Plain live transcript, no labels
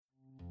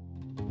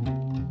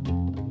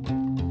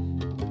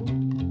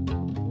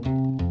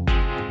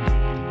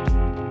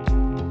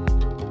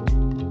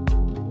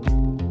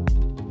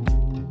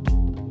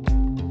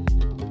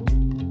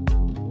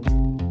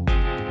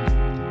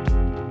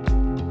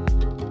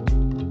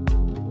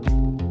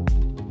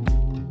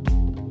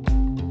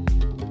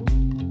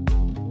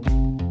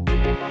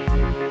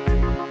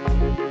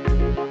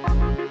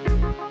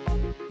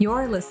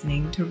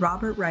listening to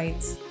Robert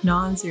Wright's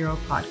Non-Zero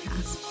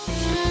Podcast.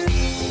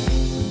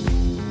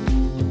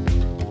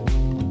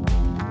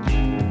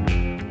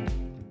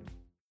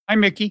 Hi,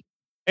 Mickey.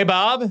 Hey,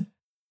 Bob.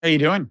 How you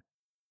doing?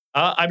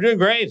 I'm doing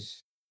great.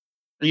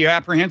 Are you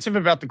apprehensive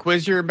about the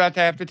quiz you're about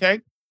to have to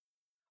take?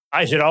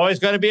 Is it always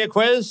going to be a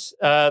quiz?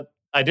 I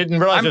didn't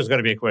realize it was going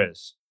to be a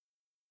quiz.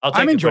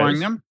 I'm enjoying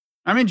them.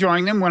 I'm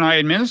enjoying them when I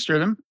administer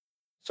them.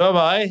 So am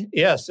I.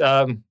 Yes.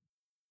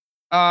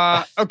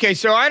 Okay,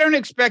 so I don't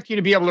expect you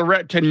to be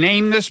able to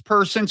name this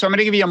person, so I'm going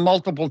to give you a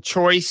multiple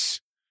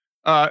choice,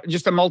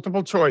 just a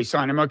multiple choice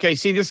on him. Okay,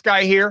 see this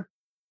guy here?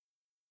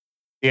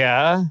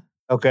 Yeah.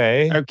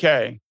 Okay.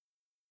 Okay.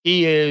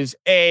 He is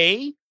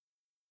A,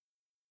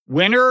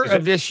 winner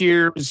of this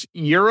year's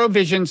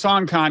Eurovision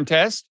Song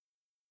Contest.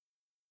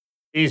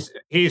 He's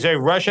a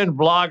Russian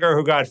blogger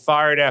who got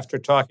fired after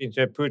talking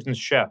to Putin's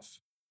chef.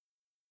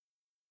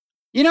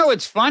 You know,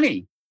 it's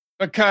funny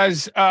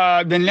because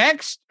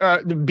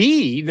the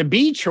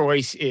B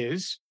choice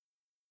is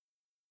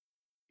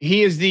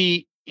he is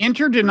the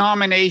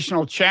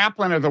interdenominational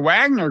chaplain of the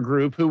Wagner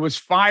Group who was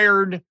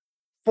fired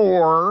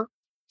for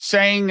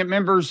saying that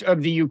members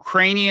of the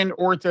Ukrainian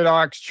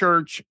Orthodox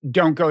Church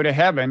don't go to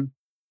heaven.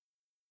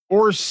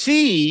 Or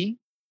C,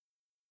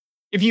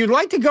 if you'd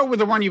like to go with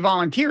the one you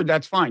volunteered,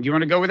 that's fine. Do you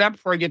want to go with that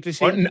before I get to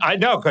C? Well, I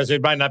know, because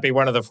it might not be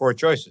one of the four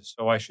choices,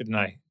 so why shouldn't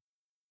I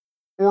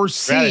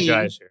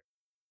strategize here?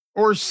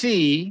 Or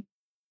C,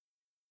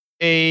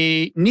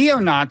 a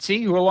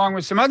neo-Nazi who, along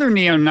with some other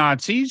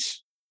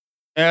neo-Nazis,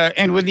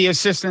 and with the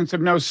assistance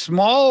of no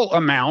small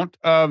amount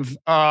of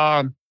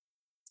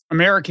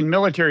American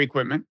military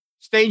equipment,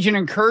 staged an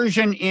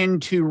incursion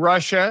into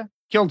Russia,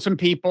 killed some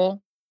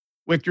people,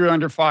 withdrew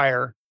under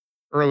fire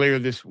earlier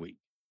this week.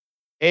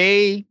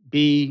 A,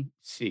 B,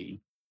 C.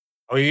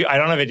 Oh, I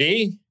don't have a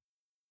D?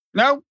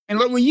 No. And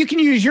look, well, you can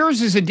use yours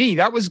as a D.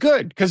 That was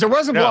good because there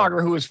was a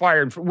blogger who was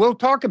fired. We'll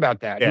talk about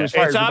that. Yeah,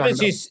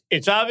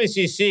 it's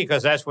obviously C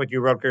because that's what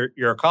you wrote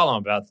your column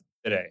about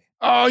today.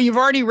 Oh, you've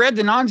already read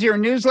the Non-Zero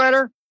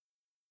newsletter?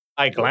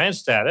 I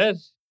glanced at it.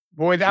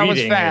 Boy, that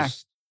was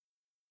fast.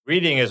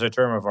 Reading is a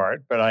term of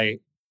art, but I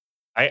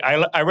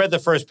read the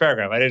first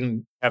paragraph. I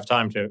didn't have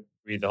time to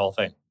read the whole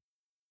thing.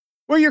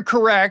 Well, you're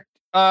correct.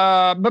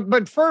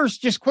 But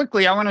first, just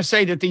quickly, I want to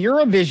say that the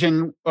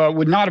Eurovision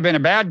would not have been a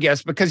bad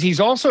guess because he's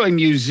also a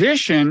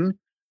musician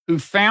who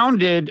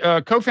co-founded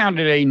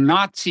a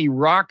Nazi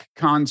rock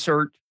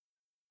concert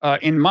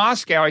in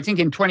Moscow, I think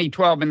in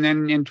 2012. And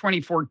then in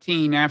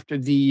 2014, after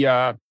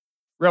the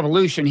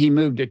revolution, he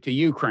moved it to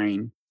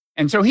Ukraine.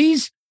 And so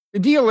he's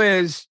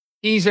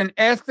an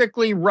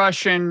ethnically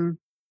Russian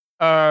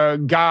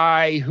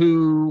guy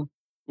who,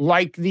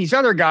 like these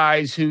other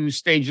guys who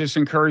staged this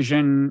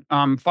incursion,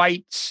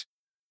 fights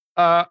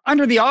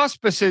under the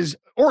auspices,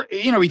 or,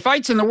 he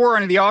fights in the war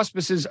under the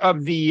auspices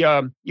of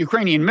the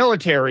Ukrainian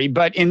military.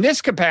 But in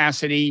this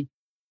capacity,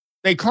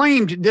 they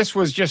claimed this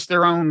was just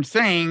their own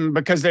thing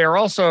because they are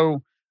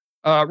also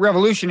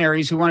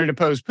revolutionaries who wanted to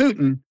oppose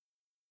Putin.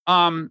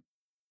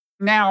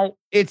 Now,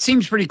 it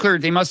seems pretty clear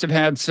they must have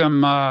had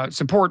some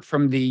support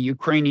from the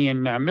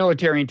Ukrainian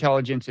military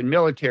intelligence and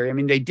military. I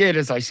mean, they did,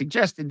 as I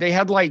suggested, they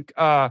had like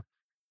a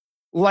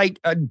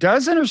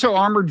dozen or so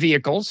armored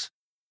vehicles,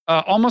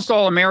 almost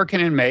all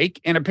American in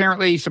make, and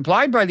apparently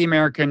supplied by the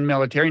American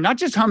military, not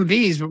just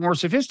Humvees, but more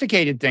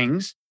sophisticated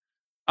things.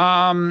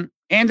 And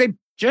they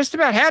just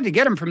about had to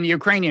get them from the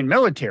Ukrainian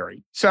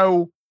military.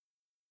 So,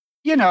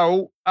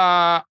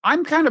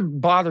 I'm kind of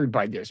bothered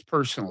by this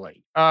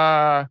personally.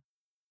 When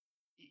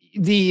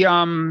you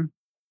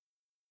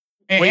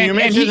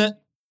mentioned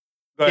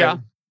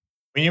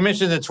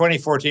the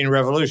 2014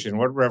 revolution,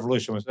 what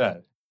revolution was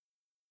that?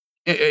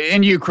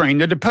 In Ukraine,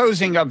 the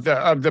deposing of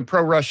the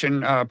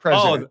pro-Russian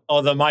president.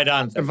 Oh, the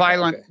Maidan thing. The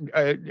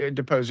violent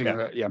deposing of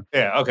it. Yeah.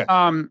 Yeah. Okay.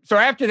 So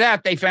after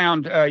that, they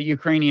found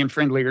Ukraine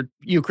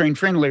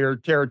friendlier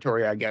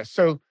territory, I guess.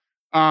 So,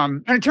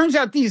 and it turns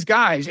out these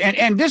guys,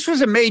 and this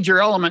was a major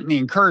element in the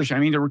incursion. I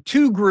mean, there were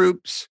two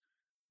groups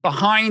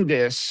behind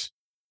this.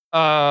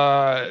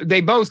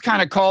 They both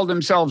kind of called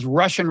themselves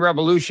Russian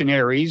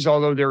revolutionaries,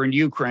 although they're in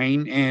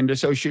Ukraine and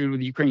associated with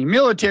the Ukrainian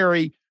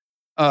military.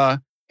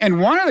 And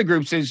one of the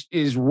groups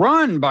is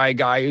run by a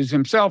guy who's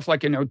himself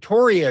like a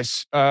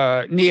notorious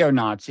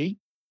neo-Nazi.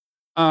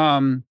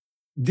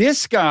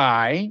 This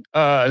guy,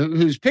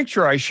 whose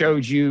picture I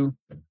showed you,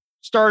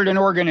 started an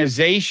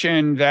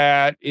organization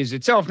that is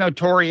itself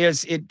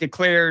notorious. It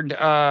declared,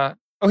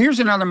 here's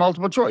another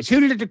multiple choice. Who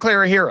did it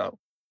declare a hero?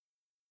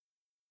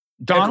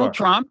 Donald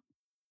Trump,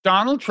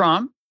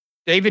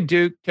 David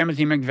Duke,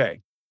 Timothy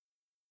McVeigh.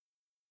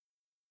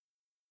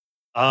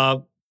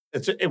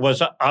 It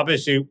was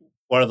obviously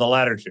one of the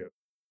latter two.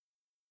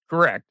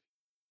 Correct.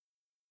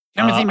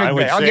 Timothy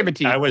McVeigh. I'll give it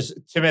to you. I was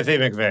Timothy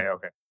McVeigh.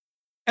 Okay.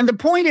 And the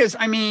point is,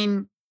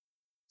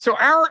 so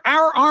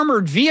our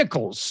armored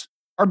vehicles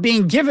are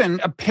being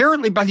given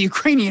apparently by the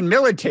Ukrainian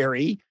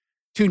military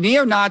to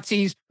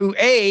neo-Nazis who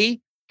A,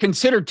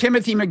 consider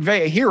Timothy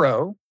McVeigh a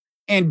hero,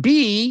 and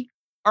B,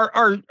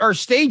 are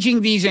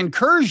staging these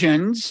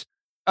incursions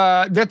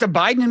that the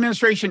Biden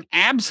administration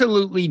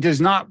absolutely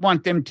does not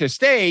want them to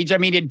stage. I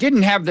mean, it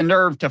didn't have the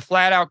nerve to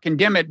flat out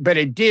condemn it, but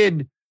it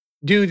did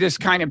do this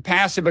kind of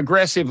passive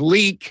aggressive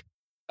leak,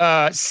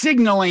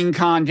 signaling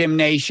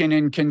condemnation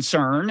and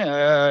concern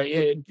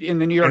in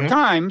the New York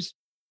Times.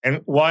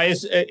 And why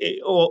is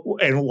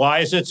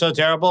it so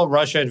terrible?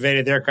 Russia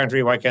invaded their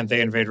country. Why can't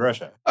they invade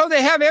Russia? Oh,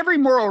 they have every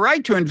moral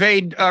right to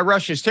invade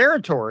Russia's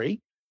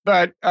territory,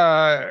 but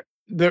I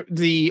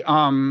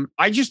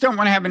just don't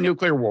want to have a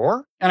nuclear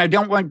war, and I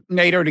don't want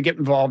NATO to get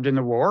involved in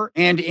the war.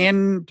 And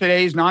in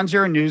today's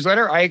Non-Zero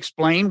newsletter, I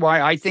explain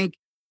why I think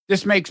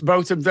this makes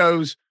both of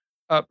those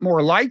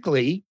more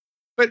likely.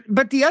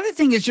 But the other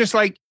thing is just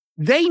like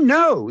they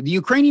know, the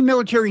Ukrainian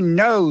military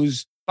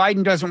knows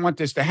Biden doesn't want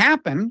this to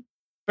happen,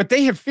 but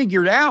they have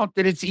figured out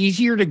that it's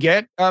easier to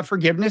get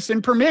forgiveness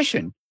and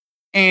permission.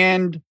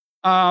 And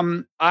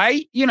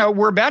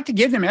we're about to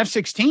give them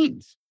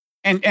F-16s.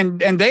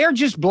 And they are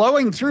just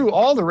blowing through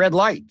all the red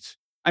lights.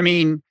 I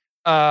mean,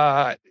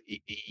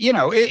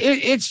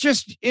 it's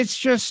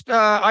just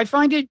I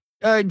find it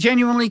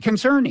genuinely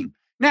concerning.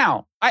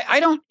 Now, I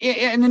don't,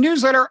 in the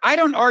newsletter, I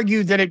don't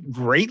argue that it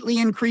greatly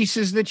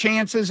increases the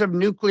chances of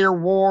nuclear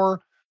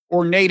war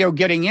or NATO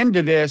getting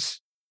into this,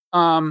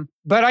 but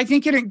I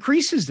think it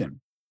increases them.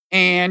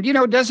 And,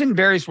 it does in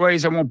various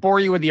ways. I won't bore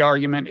you with the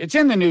argument. It's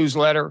in the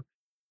newsletter.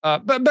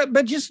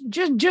 But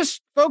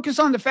just focus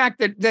on the fact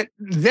that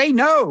they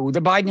know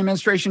the Biden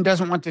administration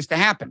doesn't want this to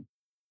happen.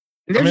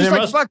 And they're just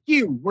like, fuck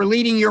you. We're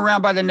leading you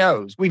around by the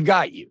nose. We've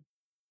got you.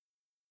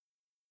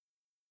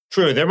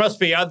 True. There must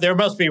be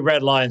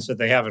red lines that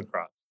they haven't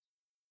crossed.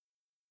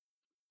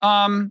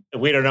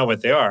 We don't know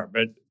what they are,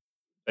 but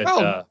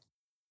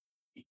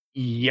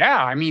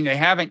yeah. I mean, they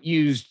haven't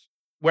used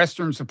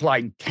Western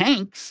supplied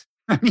tanks.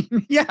 I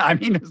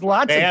mean, there's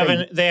lots of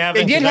things.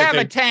 They did have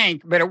a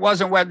tank, but it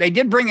wasn't what they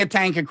did bring a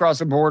tank across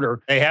the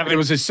border. It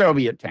was a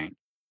Soviet tank.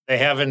 They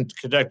haven't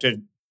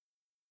conducted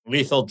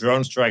lethal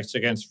drone strikes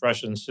against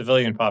Russian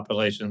civilian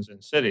populations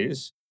in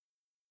cities.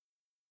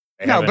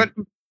 But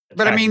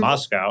I mean,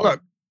 Moscow.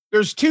 Look,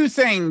 there's two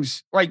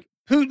things like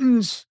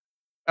Putin's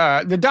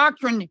the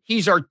doctrine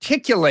he's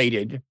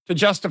articulated to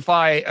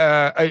justify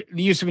the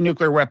use of a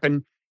nuclear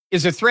weapon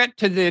is a threat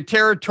to the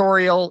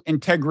territorial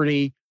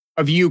integrity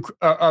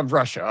of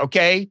Russia,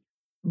 okay?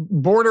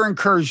 Border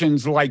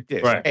incursions like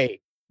this. Right. A.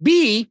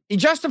 B, he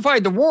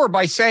justified the war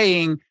by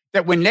saying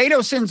that when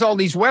NATO sends all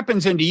these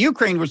weapons into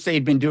Ukraine, which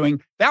they'd been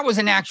doing, that was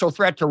an actual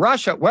threat to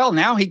Russia. Well,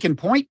 now he can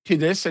point to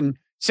this and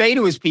say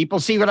to his people,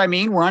 see what I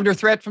mean? We're under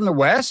threat from the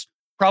West.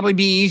 Probably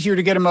be easier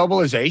to get a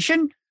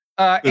mobilization.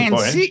 And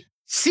point.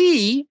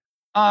 C,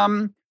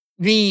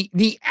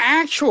 the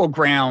actual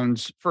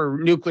grounds for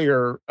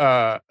nuclear,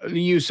 the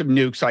use of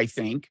nukes, I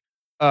think,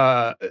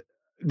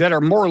 that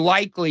are more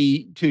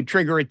likely to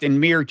trigger it than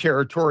mere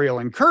territorial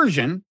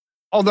incursion,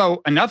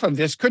 although enough of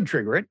this could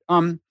trigger it,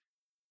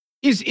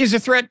 is a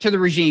threat to the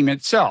regime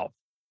itself.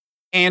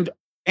 And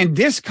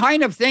this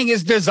kind of thing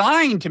is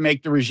designed to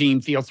make the regime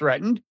feel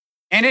threatened,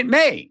 and it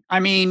may. I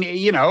mean,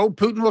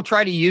 Putin will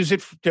try to use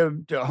it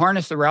to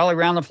harness the rally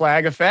around the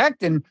flag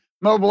effect and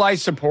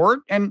mobilize support,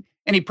 and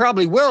he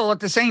probably will. At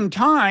the same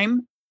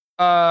time,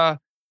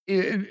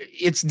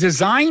 it's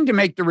designed to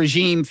make the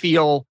regime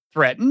feel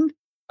threatened.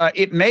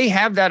 It may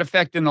have that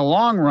effect in the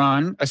long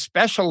run,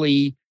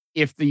 especially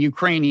if the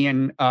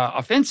Ukrainian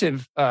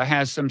offensive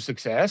has some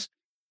success.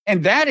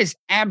 And that is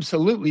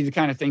absolutely the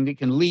kind of thing that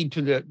can lead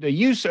to the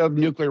use of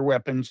nuclear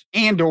weapons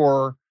and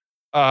or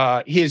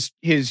his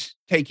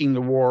taking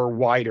the war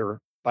wider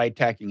by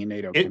attacking a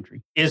NATO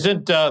country.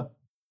 Isn't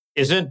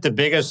the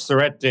biggest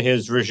threat to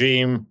his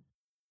regime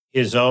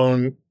his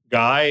own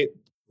guy,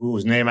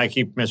 whose name I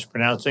keep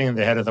mispronouncing,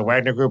 the head of the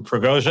Wagner Group,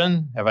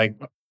 Prigozhin? Have I?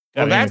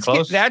 Well,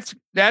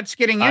 that's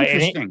getting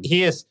interesting.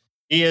 He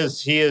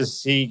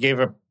gave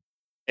an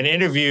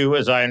interview,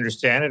 as I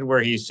understand it,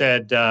 where he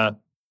said,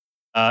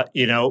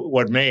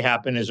 what may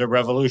happen is a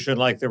revolution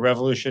like the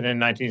revolution in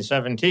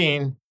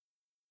 1917,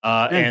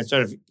 and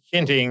sort of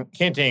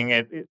hinting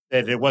at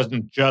that it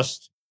wasn't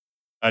just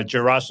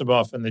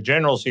Gerasimov and the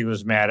generals he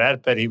was mad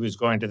at, but he was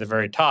going to the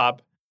very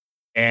top,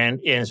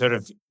 and sort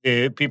of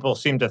people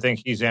seem to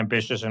think he's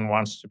ambitious and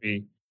wants to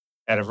be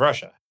head of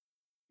Russia.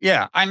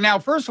 Yeah. Now,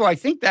 first of all, I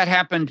think that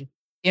happened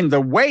in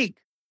the wake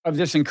of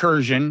this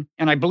incursion,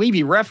 and I believe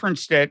he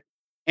referenced it.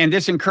 And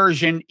this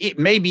incursion, it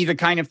may be the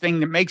kind of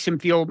thing that makes him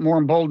feel more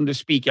emboldened to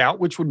speak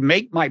out, which would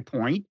make my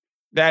point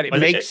that it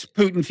makes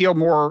Putin feel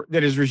more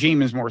that his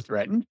regime is more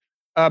threatened.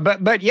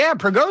 But yeah,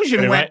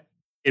 Prigozhin went.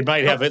 It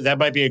might have that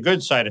might be a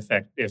good side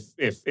effect if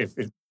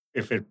it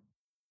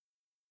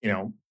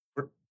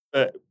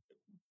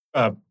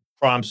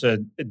prompts a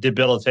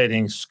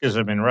debilitating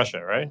schism in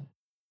Russia, right?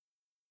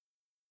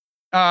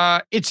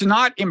 It's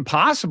not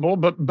impossible,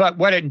 but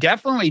what it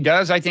definitely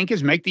does, I think,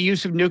 is make the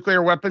use of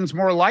nuclear weapons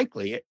more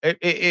likely. I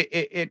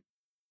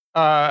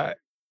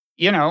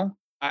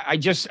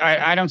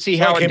don't see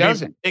how it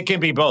doesn't. It can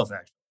be both,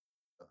 actually.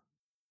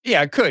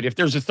 Yeah, it could if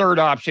there's a third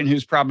option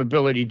whose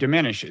probability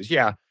diminishes.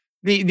 Yeah,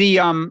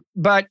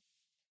 but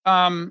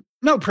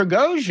No,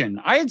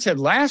 Prigozhin. I had said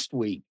last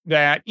week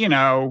that,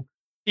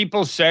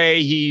 people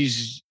say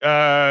he's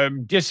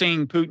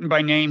dissing Putin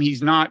by name.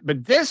 He's not.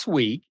 But this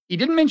week, he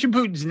didn't mention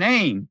Putin's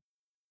name,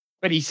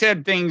 but he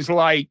said things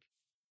like,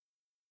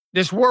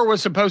 this war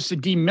was supposed to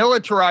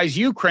demilitarize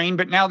Ukraine,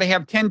 but now they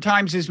have 10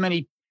 times as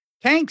many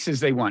tanks as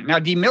they want. Now,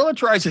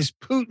 demilitarize is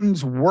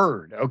Putin's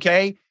word,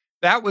 okay?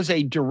 That was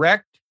a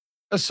direct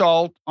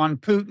assault on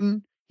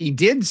Putin. He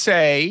did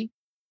say,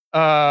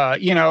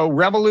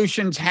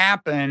 revolutions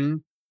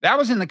happen. That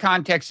was in the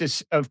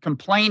context of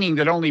complaining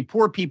that only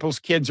poor people's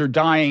kids are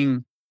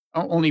dying,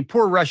 only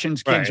poor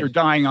Russians' kids are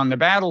dying on the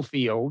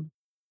battlefield.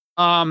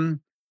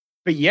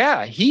 But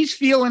yeah, he's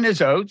feeling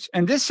his oats.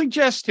 And this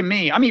suggests to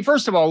me,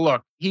 first of all,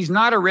 look, he's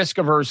not a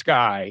risk-averse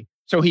guy,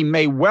 so he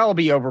may well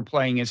be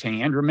overplaying his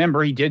hand.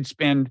 Remember, he did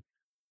spend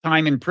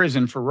time in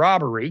prison for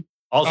robbery.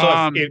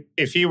 Also,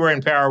 if he were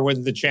in power,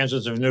 wouldn't the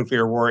chances of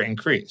nuclear war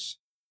increase?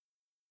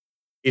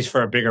 He's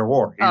for a bigger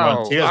war.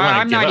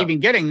 I'm not even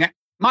getting that.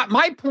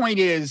 My point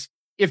is,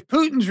 if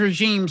Putin's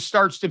regime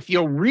starts to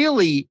feel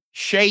really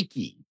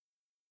shaky,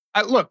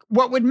 look,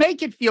 what would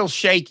make it feel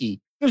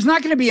shaky, there's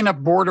not going to be enough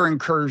border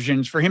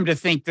incursions for him to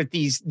think that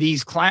these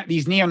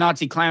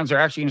neo-Nazi clowns are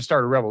actually going to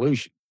start a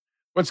revolution.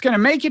 What's going to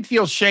make it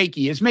feel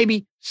shaky is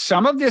maybe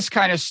some of this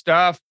kind of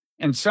stuff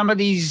and some of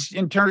these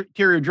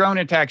interior drone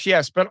attacks,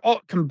 yes, but all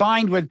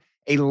combined with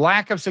a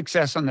lack of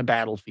success on the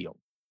battlefield.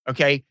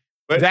 Okay,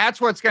 but that's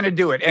what's going to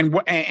do it. And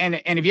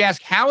if you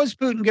ask, how is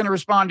Putin going to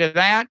respond to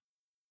that?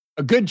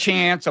 A good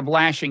chance of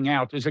lashing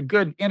out. There's a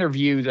good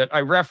interview that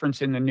I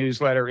reference in the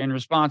newsletter in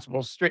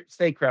Responsible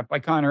Statecraft by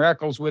Connor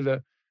Eccles with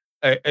a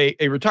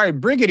retired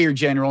brigadier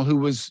general who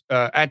was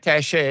defense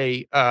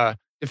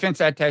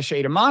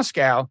attaché to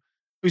Moscow,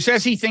 who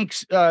says he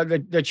thinks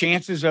the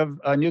chances of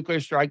a nuclear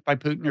strike by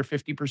Putin are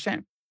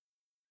 50%.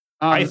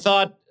 I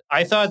thought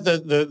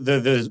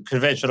the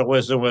conventional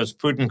wisdom was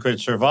Putin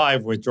could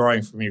survive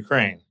withdrawing from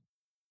Ukraine.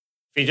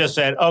 If he just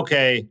said,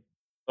 "Okay,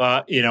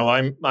 I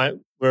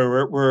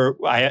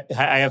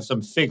have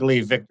some fig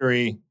leaf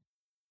victory.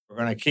 We're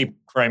going to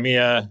keep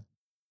Crimea,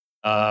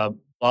 blah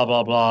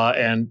blah blah,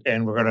 and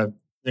we're going to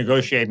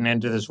negotiate an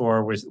end to this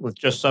war with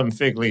just some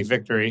fig leaf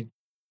victory."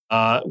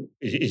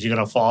 Is he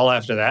going to fall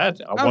after that?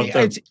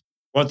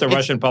 Won't the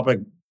Russian public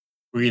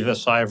breathe a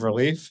sigh of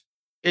relief?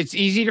 It's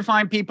easy to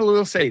find people who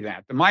will say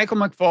that. The Michael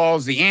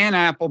McFalls, the Ann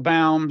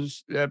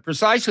Applebaums,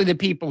 precisely the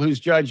people whose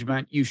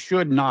judgment you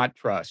should not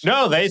trust.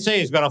 No, they say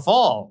he's going to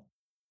fall.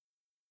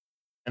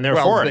 And they're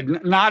for it.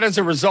 But not as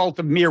a result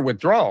of mere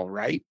withdrawal,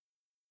 right?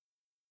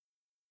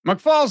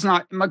 McFall's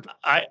not.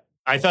 I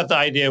thought the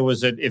idea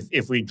was that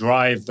if we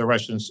drive the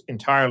Russians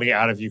entirely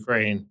out of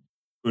Ukraine,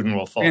 Putin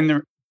will fall.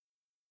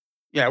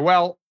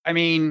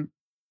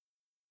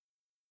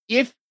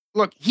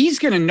 He's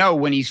going to know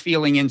when he's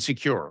feeling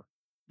insecure.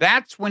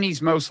 That's when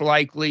he's most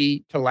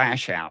likely to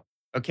lash out.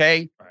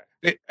 Okay,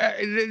 right.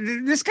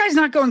 This guy's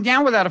not going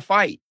down without a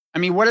fight.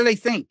 What do they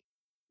think?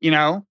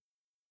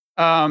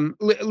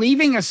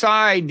 Leaving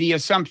aside the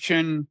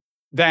assumption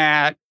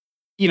that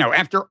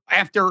after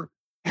after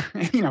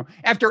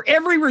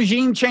every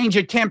regime change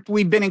attempt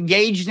we've been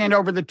engaged in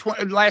over the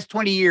last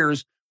 20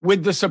 years,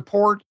 with the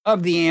support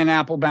of the Ann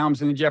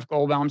Applebaums and the Jeff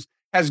Goldbaums,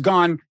 has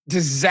gone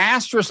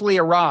disastrously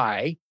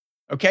awry.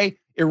 Okay,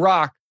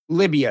 Iraq,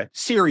 Libya,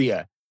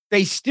 Syria.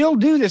 They still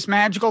do this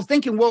magical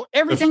thinking, well,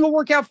 everything will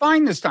work out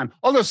fine this time.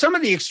 Although some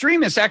of the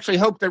extremists actually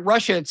hope that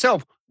Russia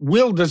itself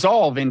will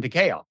dissolve into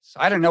chaos.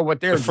 I don't know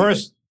what they're doing.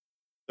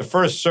 The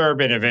first Serb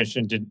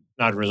intervention did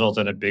not result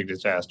in a big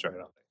disaster, I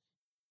don't think.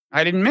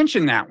 I didn't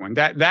mention that one.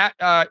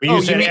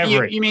 You said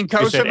every. You mean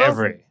Kosovo? You said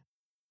every.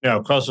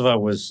 No,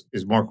 Kosovo is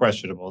more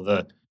questionable.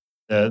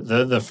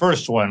 The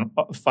first one,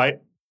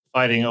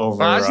 fighting over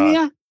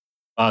Bosnia?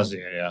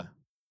 Bosnia, yeah.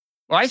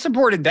 Well, I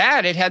supported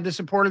that. It had the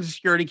support of the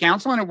Security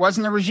Council, and it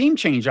wasn't a regime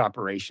change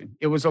operation.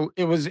 It was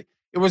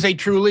a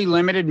truly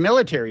limited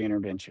military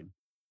intervention.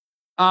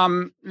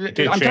 I'm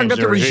talking about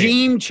the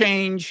regime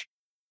change.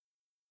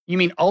 You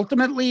mean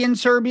ultimately in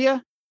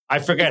Serbia? I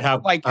forget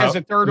how as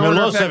a third order.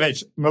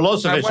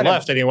 Milosevic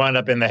left and he wound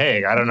up in The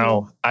Hague. I don't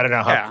know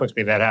how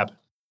quickly that happened.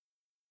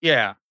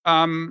 Yeah.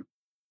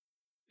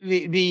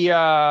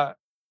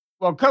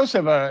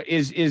 Kosovo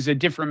is a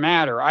different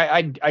matter.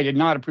 I did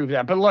not approve of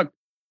that. But look,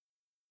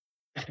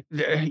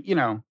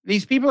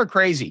 these people are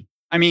crazy.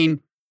 And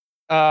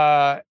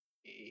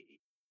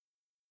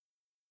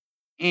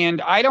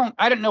I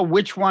don't know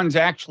which ones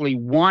actually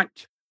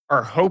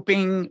are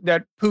hoping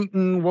that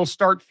Putin will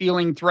start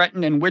feeling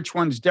threatened and which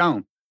ones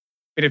don't.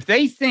 But if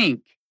they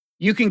think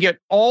you can get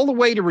all the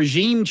way to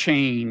regime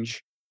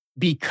change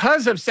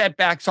because of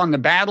setbacks on the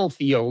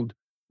battlefield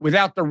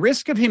without the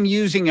risk of him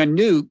using a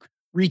nuke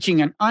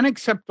reaching an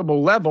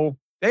unacceptable level,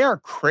 they are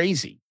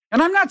crazy.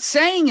 And I'm not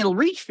saying it'll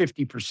reach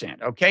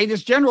 50%, okay?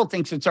 This general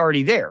thinks it's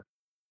already there.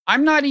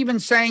 I'm not even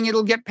saying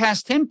it'll get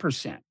past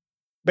 10%.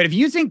 But if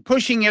you think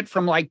pushing it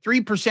from like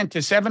 3% to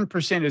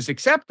 7% is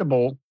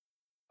acceptable,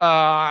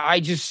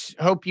 I just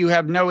hope you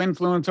have no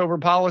influence over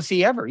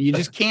policy ever. You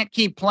just can't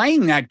keep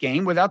playing that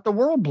game without the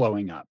world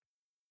blowing up.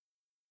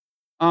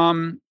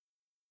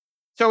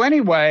 So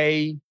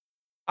anyway,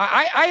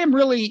 I am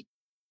really,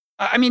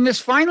 I mean, this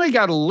finally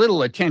got a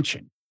little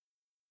attention.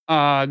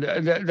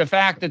 The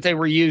fact that they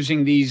were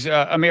using these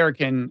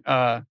American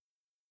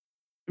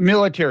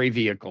military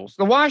vehicles.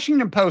 The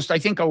Washington Post, I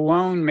think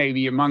alone,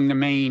 maybe among the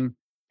main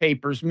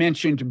papers,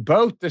 mentioned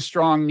both the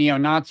strong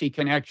neo-Nazi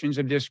connections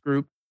of this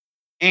group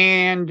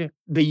and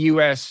the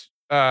U.S.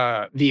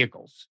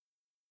 Vehicles.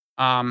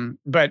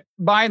 But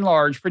by and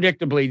large,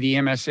 predictably, the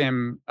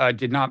MSM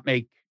did not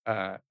make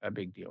a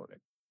big deal of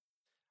it.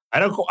 I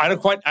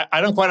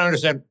don't quite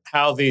understand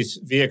how these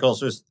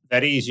vehicles are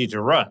that easy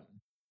to run.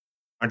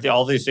 Aren't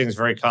all these things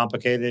very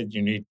complicated?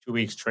 You need 2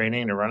 weeks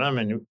training to run them,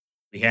 and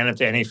we hand it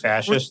to any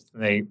fascist,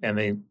 and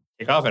they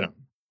take off in them.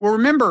 Well,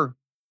 remember,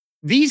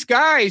 these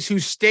guys who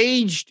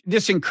staged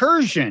this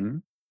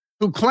incursion,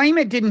 who claim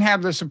it didn't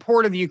have the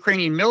support of the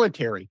Ukrainian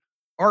military,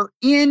 are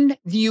in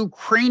the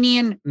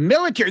Ukrainian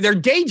military. Their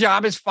day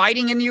job is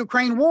fighting in the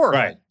Ukraine war.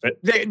 Right. But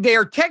they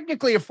are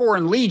technically a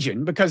foreign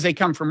legion because they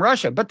come from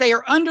Russia, but they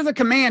are under the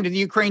command of the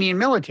Ukrainian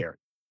military.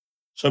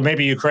 So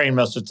maybe Ukraine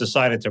must have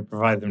decided to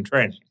provide them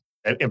training.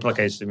 That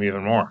implicates them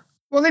even more.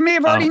 Well, they may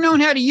have already known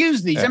how to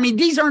use these. Yeah. I mean,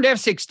 these aren't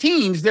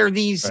F-16s. They're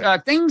these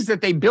things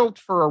that they built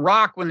for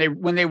Iraq when they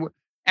were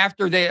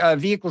after the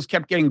vehicles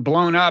kept getting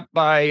blown up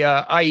by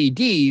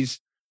IEDs.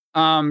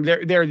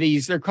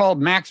 They're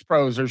called Max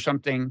Pros or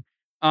something.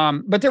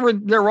 But there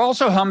were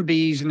also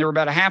Humvees, and there were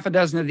about a half a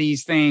dozen of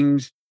these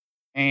things,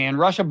 and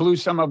Russia blew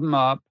some of them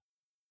up.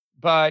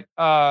 But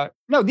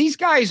no, these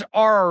guys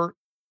are.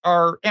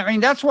 I mean,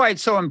 that's why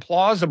it's so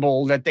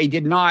implausible that they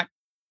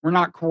were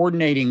not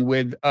coordinating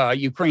with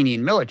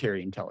Ukrainian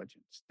military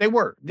intelligence. They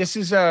were. This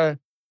is there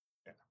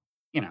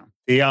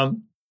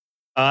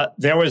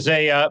was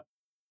a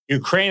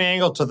Ukraine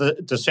angle to the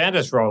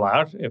DeSantis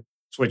rollout.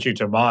 Switching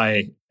to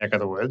my neck of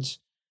the woods.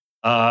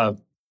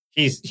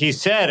 He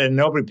said, and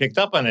nobody picked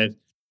up on it,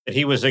 that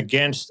he was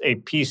against a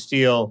peace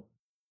deal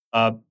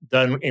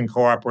done in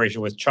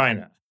cooperation with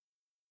China,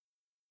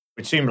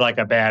 which seemed like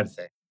a bad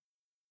thing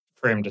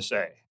for him to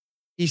say.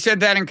 He said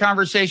that in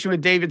conversation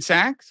with David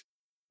Sachs?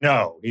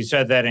 No, he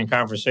said that in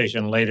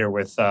conversation later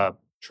with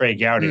Trey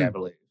Gowdy, I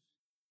believe.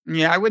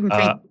 Yeah, I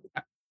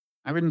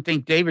wouldn't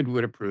think David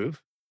would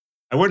approve.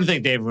 I wouldn't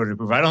think David would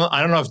approve. I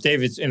don't know if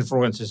David's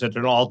influence is at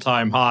an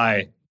all-time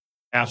high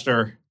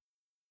after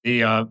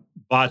the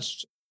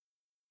botched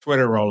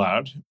Twitter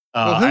rollout.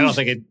 I don't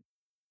think it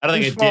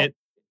did.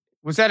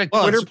 Was that a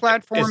Twitter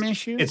platform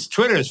issue? It's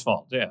Twitter's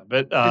fault, yeah.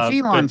 But it's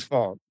Elon's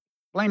fault.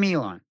 Blame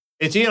Elon.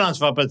 It's Elon's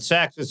fault, but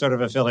Sachs is sort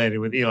of affiliated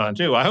with Elon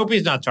too. I hope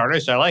he's not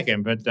tarnished. I like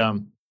him, but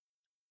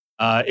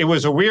it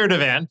was a weird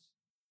event.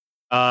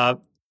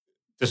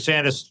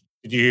 DeSantis,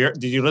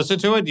 did you listen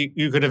to it?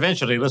 You could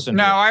eventually listen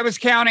to it. No, I was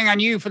counting on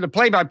you for the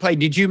play-by-play.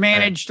 Did you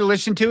manage to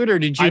listen to it, or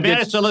did you? I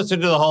managed to listen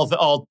to the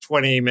all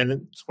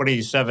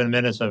 27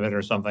 minutes of it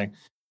or something.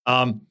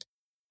 Oh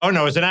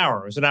no, it was an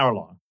hour. It was an hour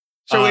long.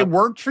 So it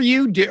worked for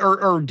you,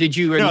 or did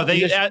you? No, they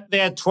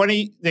had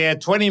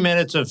 20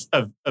 minutes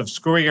of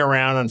screwing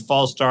around on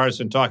false starts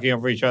and talking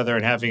over each other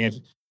and having it,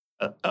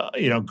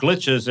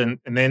 glitches, and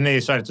then they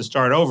decided to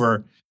start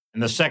over.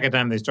 And the second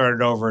time they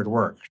started over, it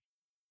worked,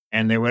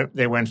 and they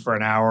went for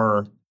an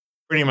hour,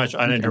 pretty much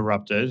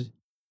uninterrupted. Okay.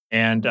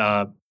 And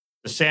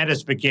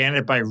DeSantis began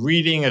it by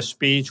reading a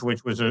speech,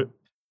 which was a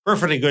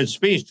perfectly good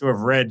speech to have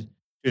read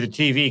to the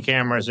TV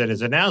cameras at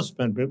his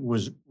announcement, but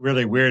was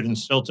really weird and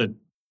stilted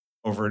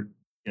over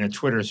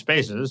Twitter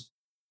Spaces.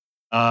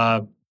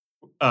 But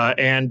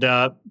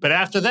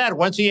after that,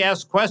 once he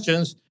asked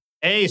questions,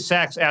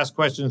 Sachs asked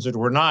questions that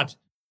were not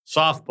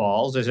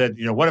softballs. They said,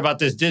 what about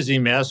this Disney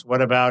mess?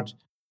 What about,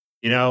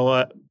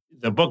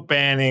 the book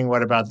banning?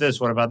 What about this?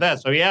 What about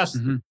that? So he asked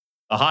the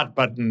hot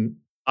button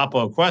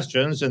Oppo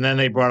questions, and then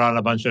they brought on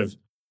a bunch of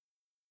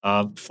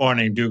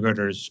fawning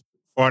do-gooders,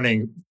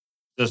 fawning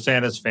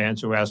DeSantis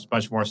fans who asked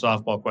much more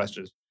softball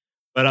questions.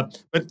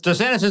 But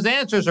DeSantis'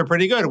 answers are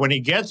pretty good. When he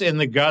gets in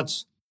the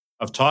guts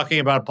of talking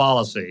about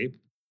policy,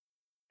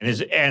 and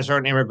his answer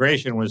on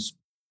immigration was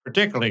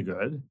particularly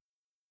good.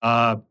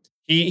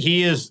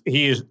 He is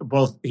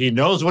both. He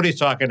knows what he's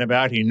talking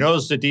about. He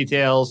knows the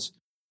details.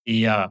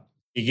 He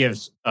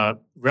gives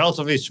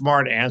relatively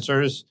smart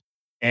answers,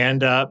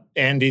 and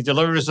he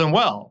delivers them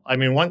well. I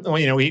mean,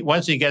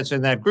 once he gets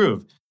in that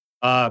groove,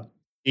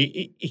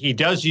 he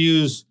does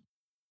use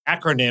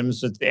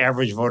acronyms that the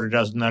average voter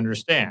doesn't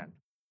understand.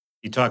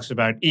 He talks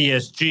about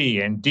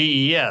ESG and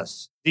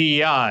DES,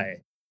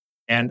 DEI,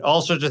 and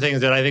all sorts of things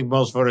that I think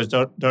most voters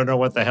don't know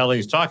what the hell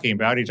he's talking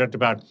about. He talked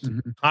about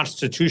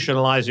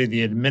constitutionalizing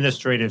the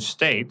administrative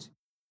state.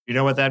 You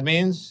know what that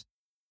means?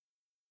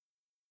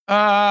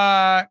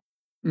 No.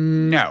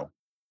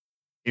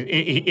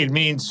 It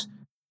means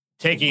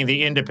taking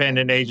the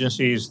independent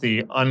agencies,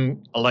 the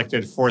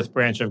unelected fourth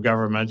branch of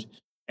government,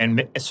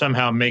 and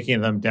somehow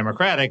making them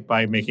democratic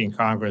by making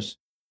Congress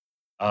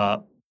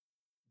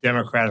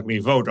democratically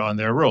vote on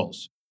their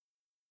rules.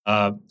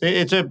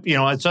 It's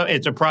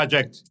a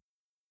project.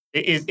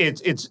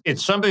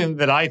 It's something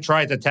that I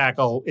tried to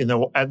tackle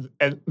at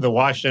the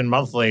Washington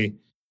Monthly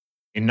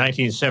in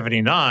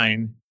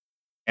 1979,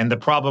 And the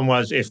problem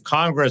was if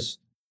Congress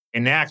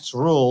enacts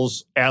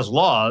rules as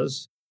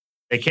laws,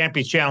 they can't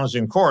be challenged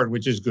in court,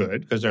 which is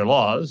good because they're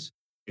laws,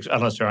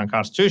 unless they're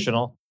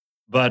unconstitutional.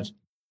 But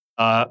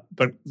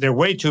there are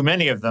way too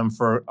many of them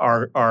for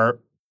our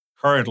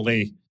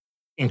currently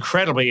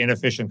incredibly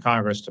inefficient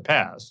Congress to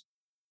pass.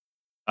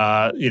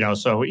 And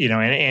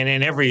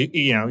in every,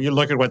 you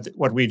look at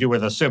what we do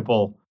with a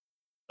simple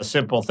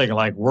thing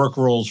like work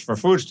rules for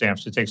food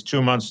stamps. It takes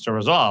 2 months to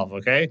resolve.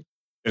 Okay,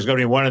 there's going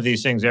to be one of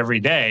these things every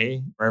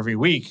day or every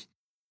week,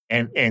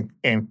 and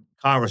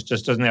Congress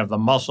just doesn't have the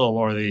muscle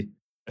or the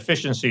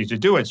efficiency to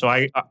do it. So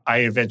I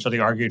eventually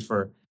argued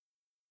for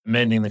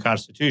amending the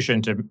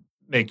Constitution to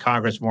make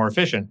Congress more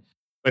efficient.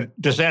 But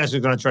DeSantis is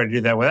going to try to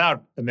do that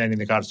without amending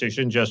the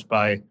Constitution, just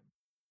by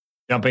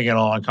dumping it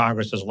all on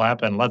Congress's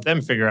lap and let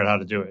them figure out how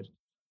to do it.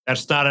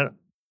 That's not a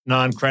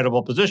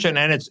non-credible position,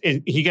 and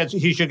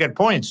he should get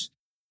points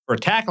for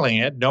tackling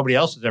it. Nobody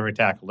else has ever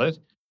tackled it,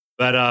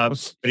 but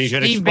he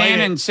should Steve explain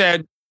Bannon it.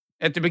 said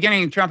at the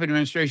beginning of the Trump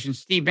administration,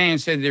 Steve Bannon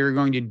said they were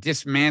going to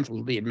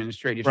dismantle the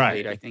administrative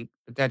state, I think,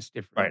 but that's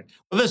different. Right.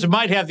 Well, this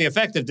might have the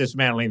effect of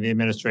dismantling the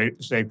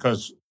administrative state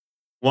because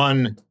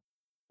one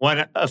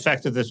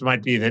effect of this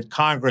might be that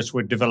Congress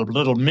would develop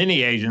little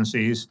mini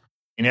agencies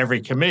in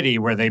every committee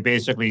where they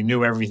basically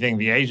knew everything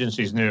the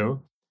agencies knew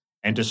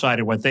and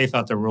decided what they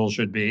thought the rules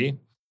should be.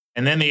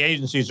 And then the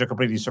agencies are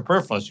completely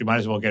superfluous. You might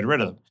as well get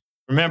rid of them.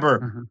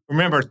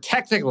 Remember,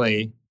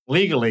 technically,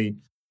 legally,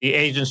 the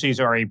agencies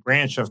are a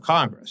branch of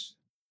Congress.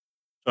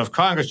 So if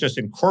Congress just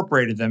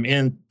incorporated them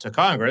into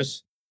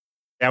Congress,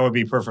 that would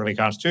be perfectly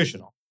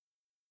constitutional.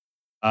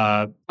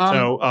 Anyway,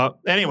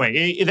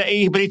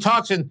 but he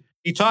talks in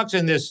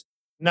this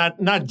not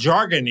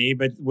jargony,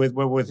 but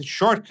with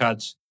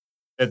shortcuts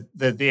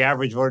that the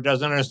average voter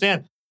doesn't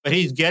understand. But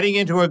he's getting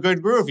into a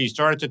good groove. He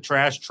started to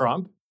trash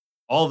Trump.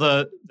 All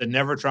the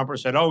never Trumpers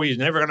said, "Oh, he's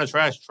never going to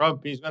trash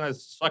Trump. He's going to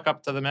suck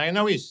up to the man."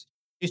 No, he's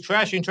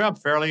trashing Trump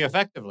fairly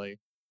effectively,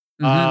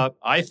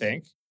 I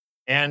think.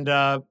 And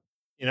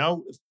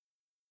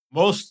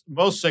most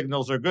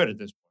signals are good at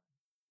this point.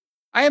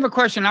 I have a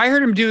question. I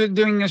heard him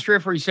doing this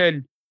riff where he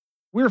said,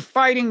 "We're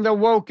fighting the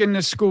woke in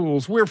the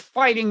schools. We're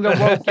fighting the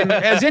woke."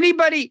 Has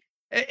anybody?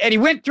 And he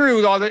went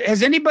through all the.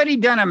 Has anybody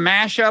done a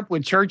mashup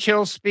with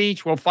Churchill's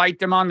speech? We'll fight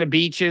them on the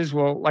beaches.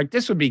 Well,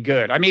 this would be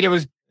good. I mean, it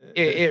was.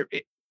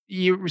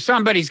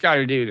 Somebody's got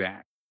to do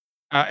that,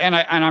 and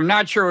I'm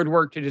not sure it would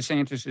work to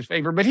DeSantis's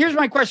favor. But here's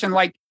my question: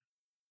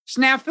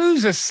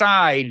 snafus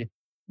aside,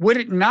 would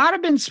it not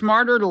have been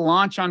smarter to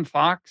launch on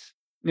Fox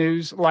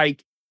News?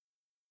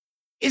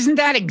 Isn't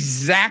that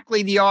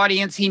exactly the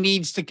audience he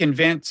needs to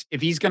convince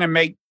if he's going to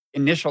make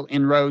initial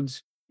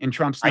inroads in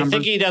Trump's numbers? I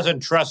think he doesn't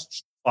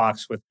trust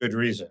Fox with good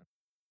reason.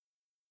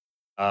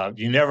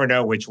 You never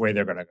know which way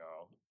they're going to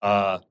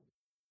go.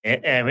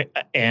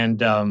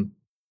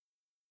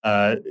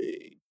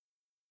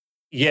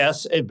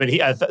 Yes,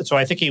 but so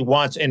I think he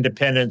wants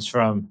independence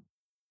from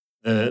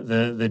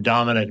the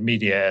dominant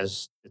media,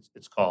 as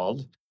it's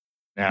called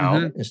now,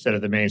 instead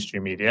of the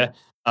mainstream media.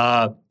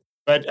 But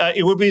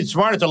it would be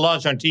smarter to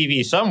launch on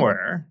TV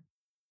somewhere.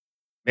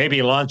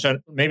 Maybe launch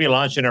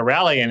in a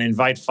rally and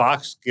invite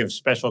Fox, give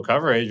special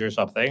coverage or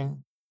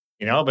something,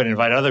 but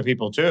invite other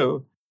people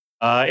too.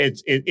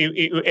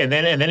 And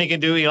then he can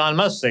do Elon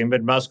Musk's thing,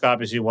 but Musk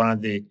obviously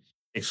wanted the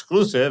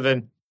exclusive,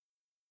 and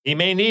he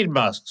may need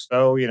Musk.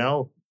 So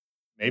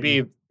maybe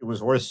it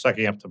was worth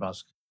sucking up to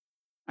Musk.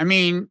 I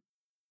mean,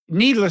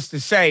 needless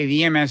to say,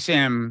 the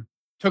MSM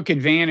took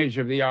advantage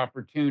of the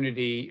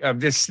opportunity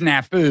of this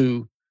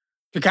snafu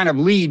to kind of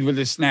lead with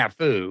the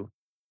snafu.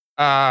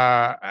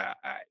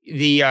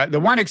 The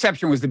one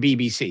exception was the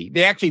BBC.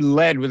 They actually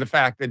led with the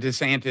fact that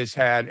DeSantis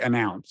had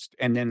announced,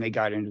 and then they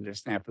got into the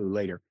snafu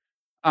later.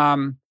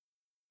 Yeah.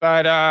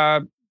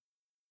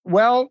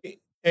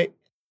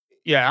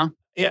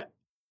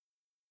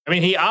 I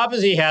mean, he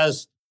obviously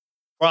has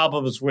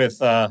problems with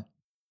the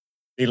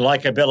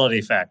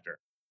likability factor,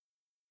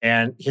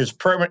 and his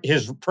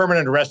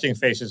permanent resting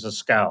face is a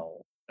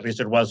scowl. At least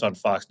it was on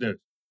Fox News.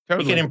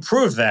 Totally. He can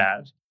improve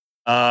that.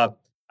 I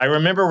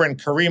remember when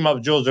Kareem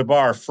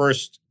Abdul-Jabbar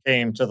first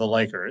came to the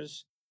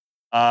Lakers.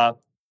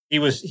 He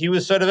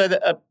was sort of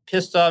a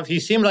pissed off. He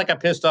seemed like a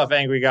pissed off,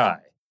 angry guy.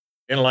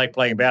 Didn't like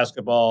playing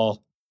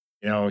basketball.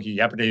 He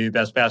happened to be the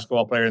best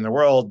basketball player in the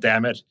world.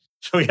 Damn it!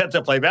 So he had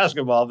to play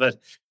basketball. But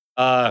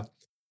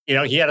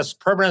he had a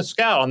permanent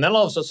scowl. And then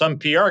all of a sudden, some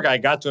PR guy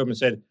got to him and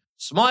said,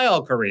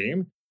 "Smile, Kareem."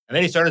 And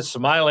then he started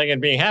smiling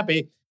and being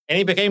happy, and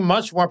he became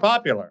much more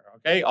popular.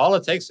 Okay, all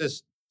it takes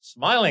is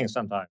smiling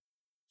sometimes.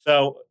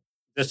 So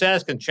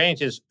DeSantis can change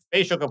his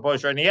facial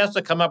composure, and he has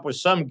to come up with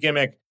some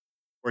gimmick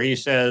where he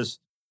says,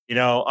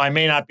 "I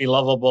may not be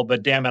lovable,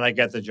 but damn it, I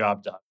get the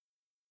job done."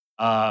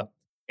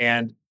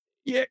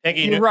 You're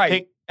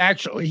right.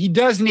 Actually, he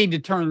does need to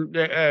turn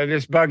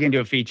this bug into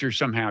a feature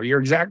somehow. You're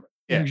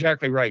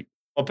exactly right.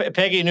 Well,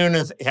 Peggy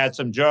Noonan had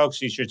some jokes.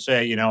 He should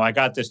say, "I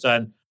got this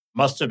done.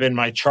 Must have been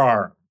my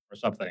charm," or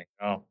something.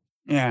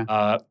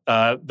 Yeah.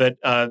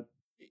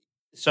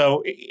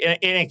 So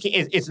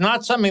it's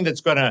not something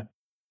that's going to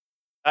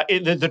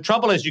The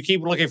trouble is you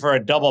keep looking for a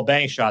double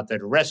bank shot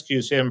that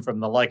rescues him from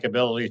the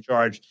likability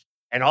charge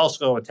and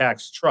also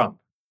attacks Trump.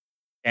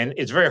 And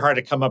it's very hard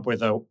to come up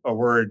with a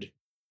word.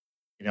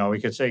 You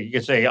could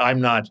say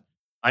I'm not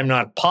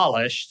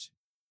polished.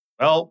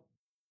 Well,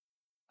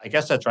 I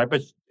guess that's right,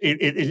 but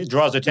it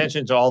draws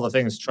attention to all the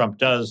things Trump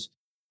does.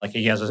 Like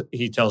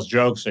he tells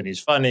jokes and he's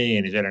funny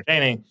and he's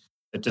entertaining.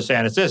 That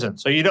DeSantis isn't.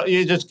 So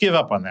you just give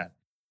up on that.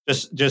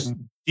 Just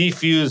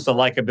defuse the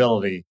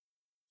likability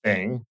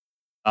thing.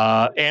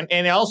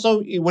 And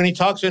also when he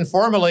talks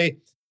informally,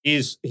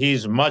 he's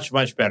much,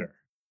 much better.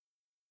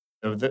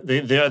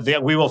 The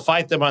we will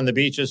fight them on the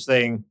beaches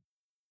thing.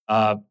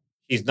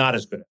 He's not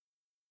as good.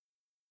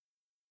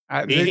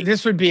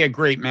 This would be a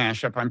great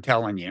mashup, I'm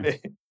telling you. He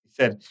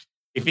said,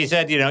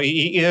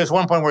 there's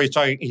one point where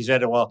he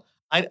said, well,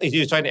 he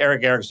was talking to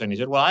Eric Erickson. He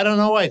said, well, I don't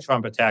know why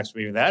Trump attacks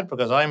me with that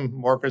because I'm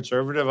more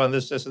conservative on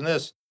this, and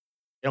this.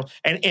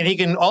 And he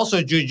can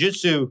also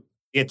jujitsu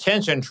the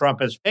attention Trump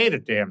has paid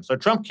it to him. So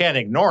Trump can't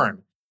ignore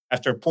him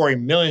after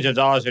pouring millions of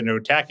dollars into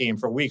attacking him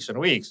for weeks and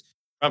weeks.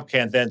 Trump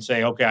can't then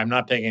say, okay, I'm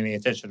not paying any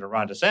attention to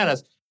Ron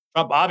DeSantis.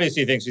 Trump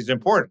obviously thinks he's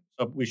important.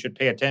 So we should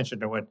pay attention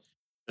to what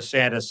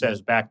DeSantis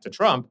says back to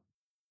Trump.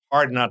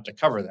 Hard not to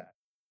cover that.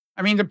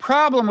 I mean, the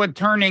problem with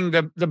turning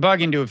the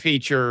bug into a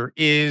feature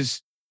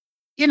is,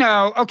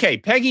 okay,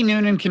 Peggy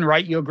Noonan can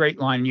write you a great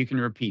line and you can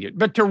repeat it.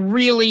 But to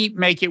really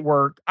make it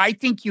work, I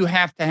think you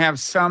have to have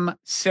some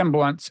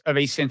semblance of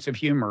a sense of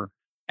humor.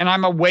 And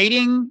I'm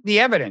awaiting the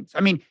evidence. I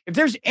mean, if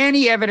there's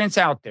any evidence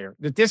out there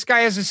that this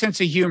guy has a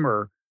sense of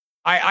humor,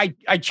 I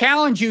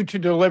challenge you to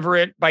deliver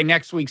it by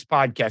next week's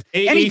podcast.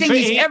 Anything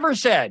he's ever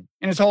said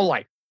in his whole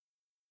life.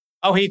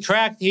 Oh, he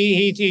tried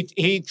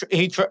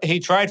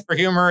for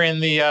humor in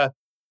the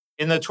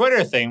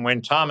Twitter thing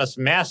when Thomas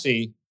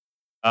Massie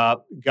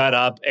got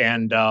up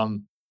and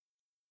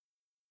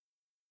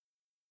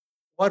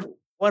what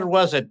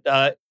was it?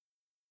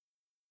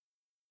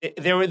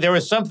 There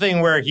was something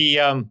where he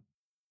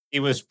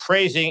was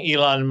praising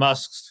Elon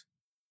Musk's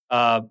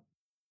I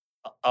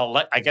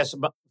guess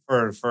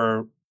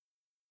for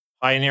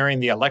pioneering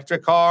the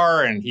electric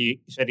car, and he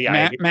said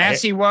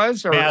Massey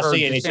was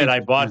Massey, and he said I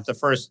bought the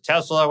first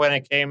Tesla when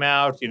it came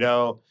out,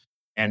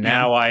 and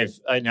now I've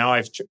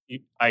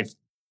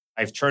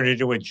turned it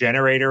into a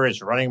generator.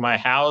 It's running my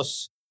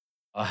house,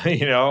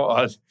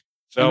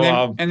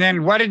 So and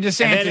then what did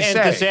DeSantis say? And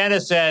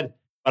DeSantis said,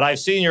 "But I've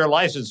seen your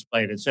license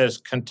plate. It says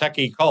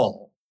Kentucky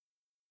Coal,"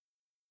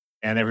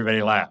 and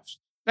everybody laughs.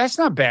 That's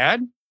not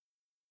bad.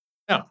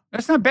 No,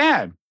 that's not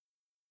bad.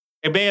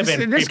 It may have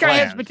been. This guy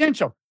has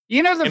potential.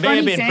 The funny thing. It may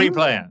have been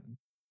pre-planned.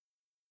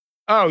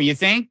 Oh, you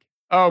think?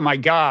 Oh my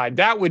God,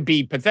 that would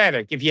be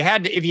pathetic. If you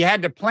had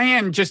to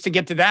plan just to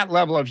get to that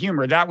level of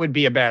humor, that would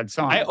be a bad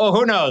sign.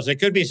 Who knows? It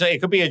could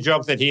be a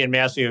joke that he and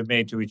Massey have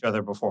made to each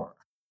other before.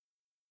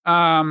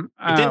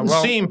 It didn't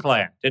seem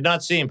planned. Did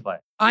not seem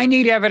planned. I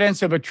need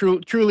evidence of a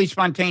truly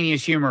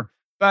spontaneous humor.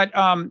 But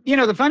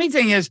the funny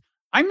thing is,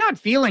 I'm not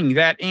feeling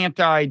that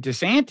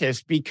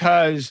anti-DeSantis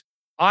because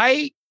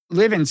I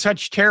live in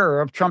such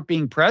terror of Trump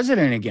being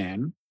president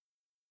again.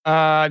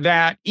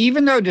 That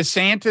even though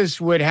DeSantis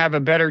would have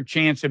a better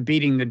chance of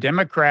beating the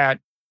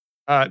Democrat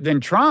than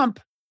Trump,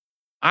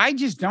 I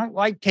just don't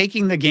like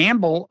taking the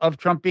gamble of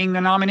Trump being the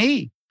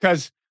nominee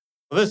because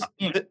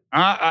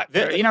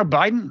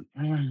Biden.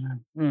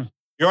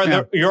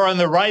 You're on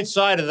the right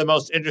side of the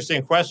most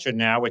interesting question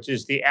now, which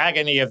is the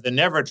agony of the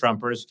never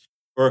Trumpers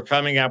who are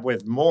coming up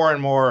with more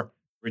and more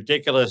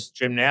ridiculous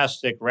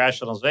gymnastic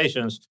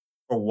rationalizations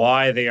for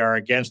why they are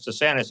against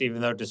DeSantis,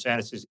 even though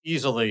DeSantis is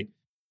easily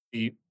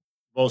the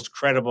most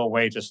credible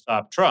way to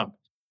stop Trump.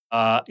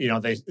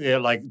 They're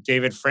like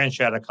David French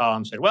had a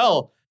column said,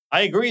 well,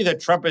 I agree that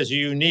Trump is a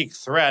unique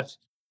threat,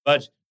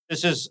 but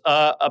this is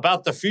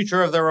about the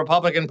future of the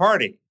Republican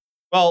Party.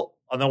 Well,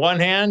 on the one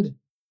hand,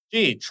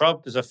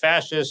 Trump is a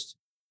fascist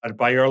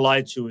by your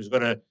lights who is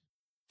going to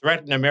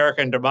threaten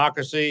American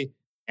democracy.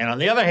 And on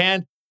the other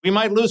hand, we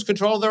might lose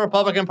control of the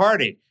Republican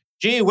Party.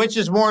 Which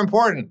is more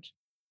important?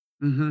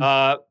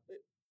 Mm-hmm.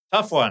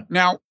 Tough one.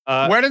 Now,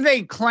 what do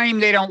they claim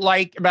they don't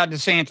like about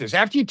DeSantis?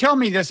 After you tell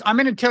me this, I'm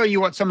going to tell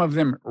you what some of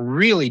them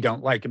really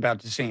don't like about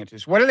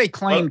DeSantis. What do they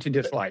claim to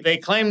dislike? They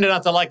claim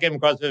not to like him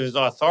because of his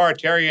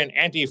authoritarian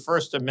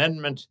anti-First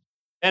Amendment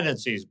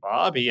tendencies,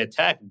 Bob. He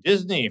attacked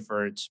Disney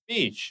for its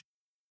speech.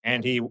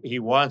 And he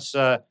wants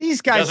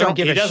these guys don't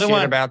give a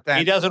shit about that.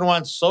 He doesn't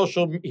want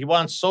social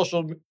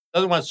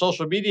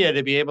media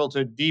to be able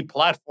to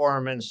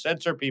deplatform and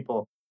censor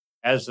people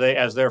as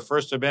their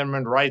First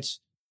Amendment rights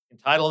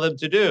entitle them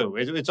to do.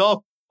 It's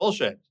all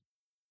bullshit.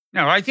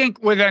 No, I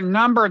think with a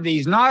number of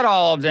these, not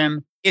all of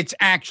them, it's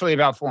actually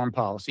about foreign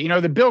policy.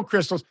 The Bill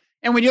Kristols.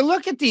 And when you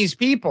look at these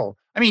people,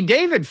 I mean,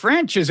 David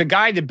French is a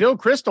guy that Bill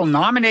Kristol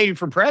nominated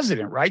for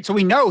president, right? So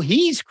we know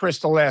he's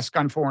Kristol-esque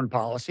on foreign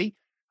policy.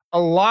 A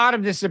lot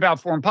of this is about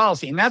foreign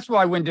policy. And that's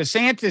why when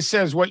DeSantis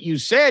says what you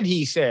said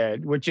he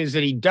said, which is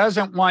that he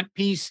doesn't want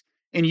peace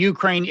in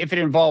Ukraine if it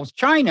involves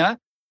China,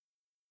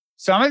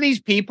 some of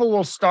these people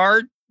will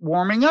start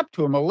warming up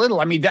to him a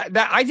little. I mean, that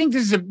I think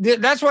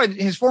that's why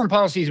his foreign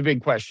policy is a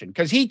big question,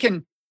 because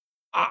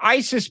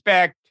I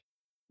suspect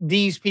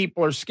these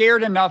people are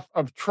scared enough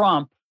of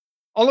Trump,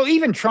 although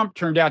even Trump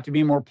turned out to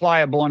be more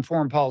pliable on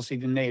foreign policy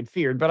than they had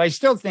feared. But I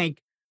still think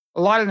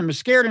a lot of them are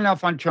scared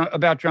enough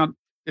about Trump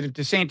that if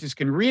DeSantis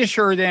can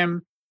reassure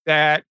them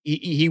that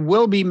he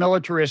will be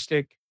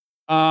militaristic,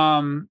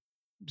 some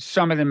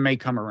of them may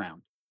come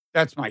around.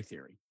 That's my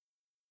theory.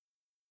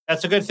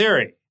 That's a good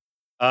theory.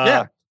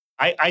 Yeah.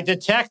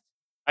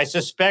 I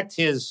suspect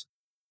his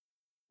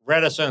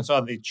reticence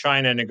on the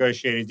China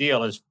negotiated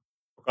deal is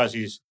because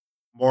he's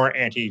more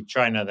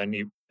anti-China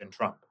than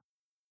Trump.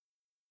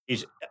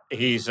 There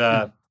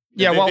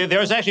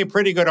was actually a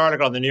pretty good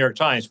article in the New York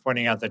Times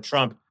pointing out that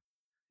Trump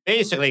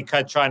basically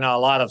cut China a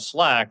lot of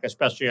slack,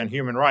 especially on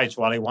human rights,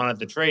 while he wanted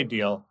the trade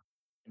deal.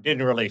 It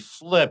didn't really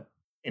flip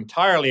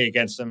entirely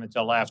against them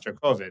until after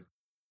COVID.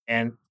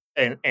 And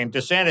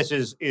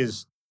DeSantis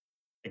is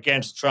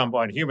against Trump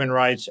on human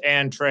rights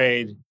and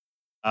trade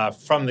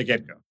from the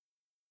get-go.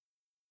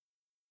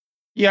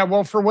 Yeah,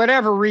 well, for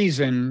whatever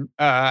reason,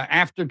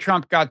 after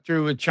Trump got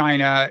through with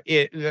China,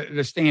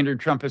 the standard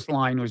Trumpist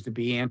line was to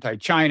be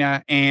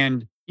anti-China.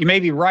 And you may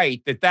be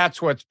right that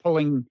that's what's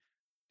pulling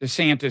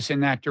DeSantis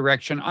in that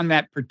direction on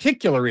that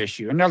particular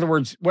issue. In other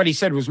words, what he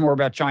said was more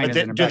about China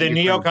than about Ukraine.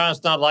 Do the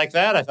neocons not like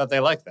that? I thought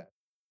they liked that.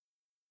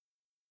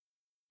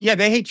 Yeah,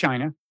 they hate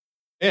China.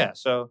 Yeah,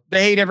 so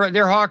they hate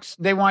they're hawks.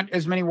 They want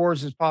as many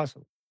wars as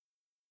possible.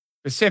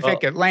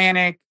 Pacific,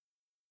 Atlantic,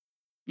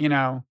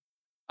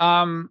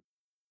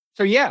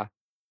 So yeah,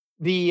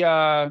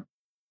 and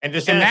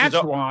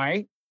that's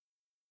why.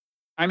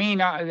 I mean,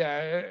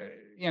 I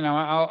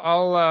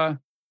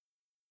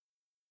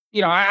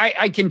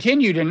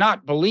continue to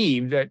not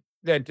believe that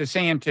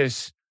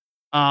DeSantis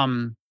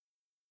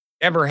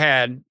ever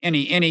had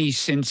any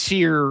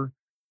sincere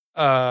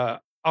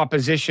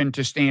opposition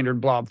to standard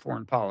blob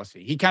foreign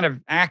policy. He kind of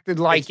acted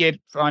like it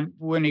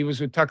when he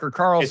was with Tucker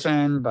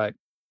Carlson, but.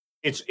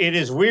 It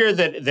is weird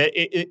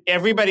that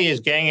everybody is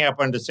ganging up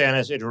on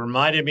DeSantis. It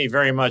reminded me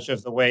very much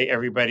of the way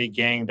everybody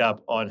ganged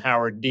up on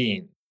Howard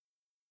Dean,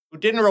 who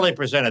didn't really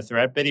present a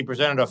threat, but he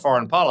presented a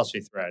foreign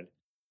policy threat.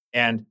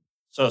 And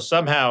so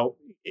somehow,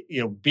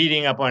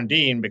 beating up on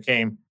Dean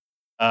became,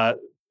 a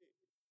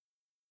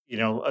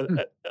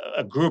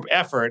group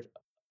effort,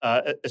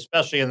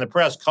 especially in the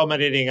press,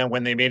 culminating on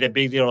when they made a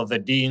big deal of the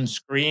Dean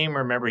scream.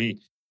 Remember, he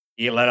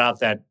let out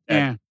that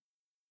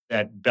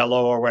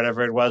bellow or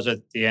whatever it was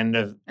at the end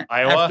of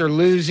Iowa. After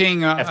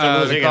losing in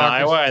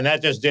Iowa, and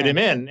that just did him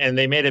in, and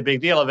they made a big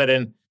deal of it.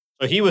 And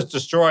so he was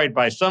destroyed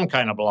by some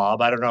kind of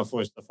blob. I don't know if it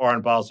was the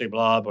foreign policy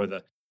blob or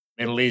the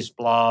Middle East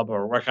blob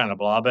or what kind of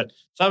blob, but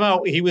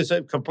somehow he was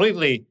a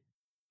completely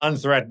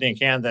unthreatening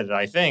candidate,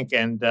 I think,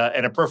 and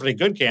a perfectly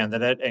good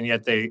candidate, and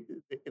yet they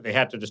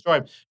had to destroy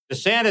him.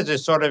 DeSantis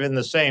is sort of in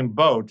the same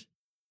boat,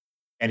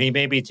 and he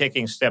may be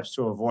taking steps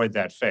to avoid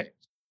that fate.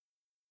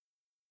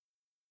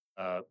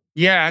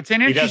 Yeah, it's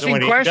an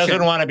interesting question. He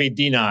doesn't want to be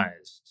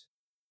denized.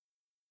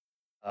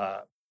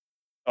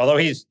 Although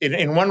he's,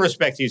 in one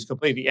respect, he's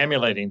completely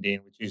emulating Dean,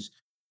 which he's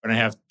going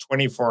to have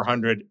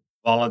 2,400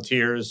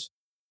 volunteers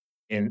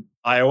in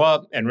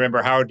Iowa. And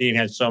remember, Howard Dean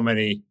had so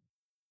many,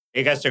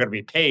 I guess they're going to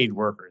be paid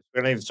workers.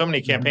 We're going to have so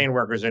many campaign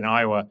workers in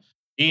Iowa.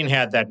 Dean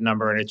had that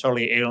number, and it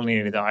totally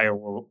alienated the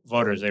Iowa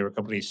voters. They were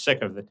completely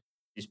sick of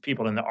these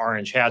people in the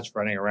orange hats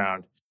running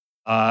around.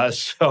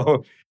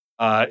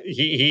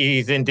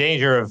 He's in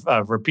danger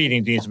of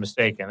repeating Dean's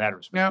mistake in that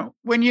respect. Now,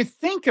 when you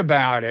think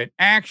about it,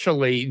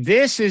 actually,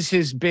 this is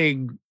his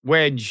big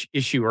wedge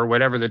issue, or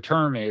whatever the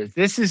term is.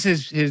 This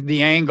is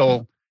the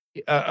angle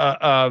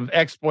of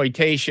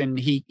exploitation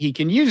he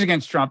can use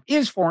against Trump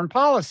is foreign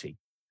policy,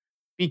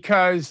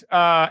 because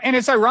and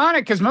it's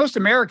ironic because most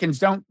Americans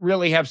don't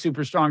really have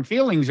super strong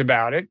feelings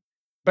about it,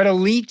 but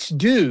elites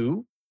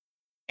do.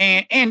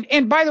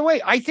 And by the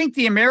way, I think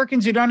the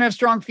Americans who don't have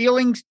strong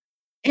feelings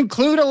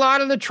include a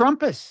lot of the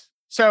Trumpists.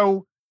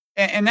 So,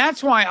 and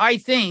that's why I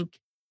think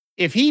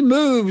if he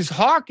moves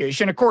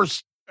hawkish, and of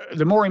course,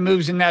 the more he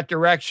moves in that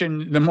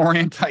direction, the more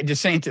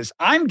anti-DeSantis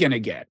I'm going to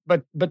get.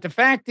 But the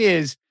fact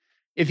is,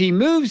 if he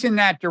moves in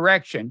that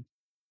direction,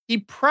 he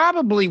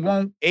probably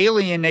won't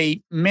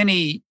alienate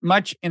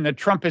much in the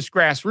Trumpist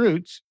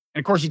grassroots.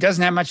 And of course, he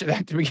doesn't have much of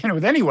that to begin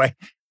with anyway.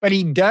 But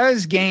he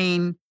does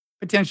gain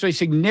potentially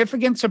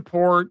significant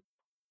support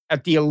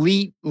at the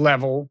elite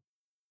level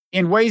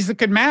in ways that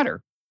could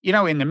matter.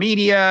 In the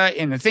media,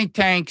 in the think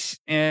tanks,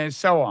 and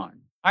so on.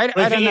 I don't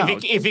know.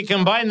 If he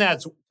combines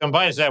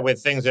that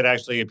with things that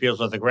actually appeals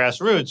to the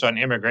grassroots on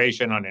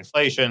immigration, on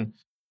inflation,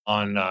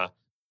 on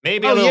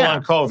maybe a little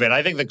on COVID.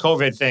 I think the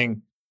COVID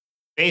thing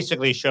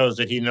basically shows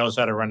that he knows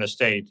how to run a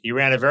state. He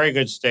ran a very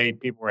good state.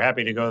 People were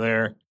happy to go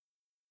there.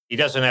 He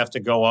doesn't have to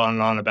go on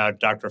and on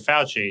about Dr.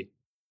 Fauci.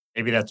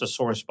 Maybe that's a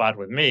sore spot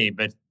with me,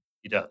 but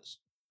he does.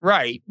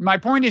 Right. My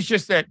point is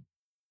just that,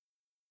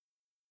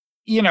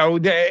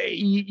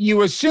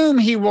 you assume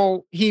he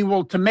will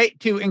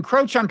to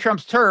encroach on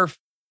Trump's turf.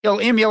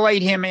 He'll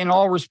emulate him in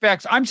all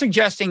respects. I'm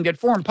suggesting that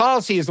foreign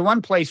policy is the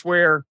one place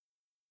where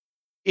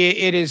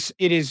it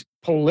is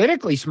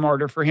politically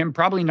smarter for him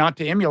probably not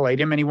to emulate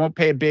him, and he won't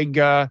pay a big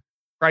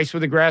price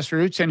with the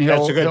grassroots. And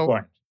That's a good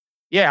point.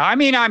 Yeah, I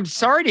mean, I'm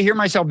sorry to hear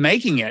myself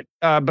making it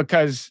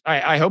because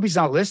I hope he's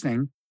not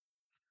listening.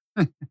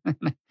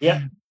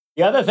 Yeah.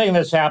 The other thing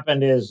that's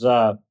happened is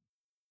the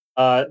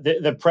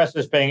press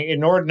is paying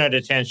inordinate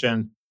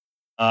attention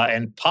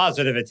and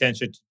positive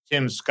attention to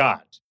Tim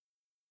Scott.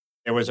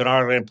 There was an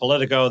article in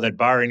Politico that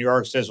Byron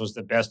York says was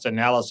the best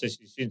analysis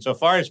he's seen so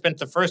far. He spent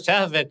the first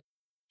half of it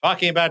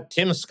talking about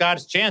Tim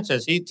Scott's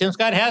chances. Tim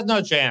Scott has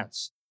no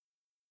chance.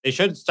 They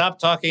should stop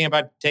talking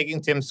about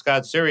taking Tim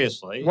Scott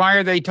seriously. Why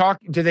are they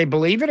talking? Do they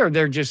believe it or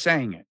they're just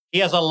saying it? He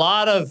has a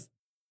lot of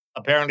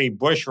apparently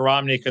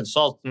Bush-Romney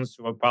consultants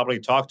who have probably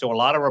talked to a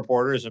lot of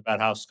reporters about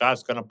how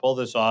Scott's going to pull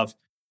this off.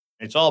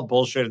 It's all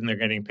bullshit and they're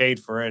getting paid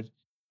for it.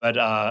 But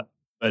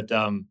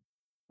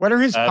what are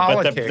his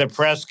politics? But the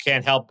press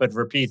can't help but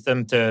repeat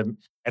them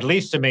at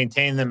least to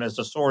maintain them as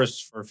a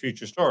source for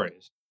future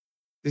stories.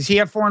 Does he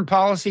have foreign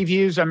policy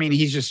views? I mean,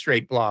 he's just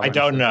straight blah. I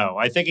don't know.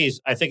 I think he's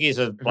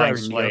a blank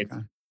slate.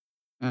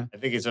 I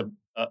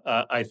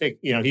think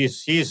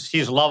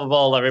he's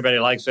lovable. Everybody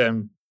likes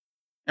him.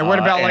 And what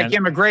about like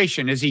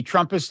immigration? Is he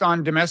Trumpist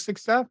on domestic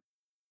stuff?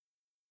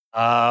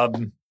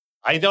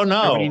 I don't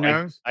know. Nobody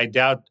knows. I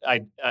doubt.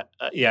 I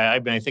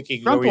think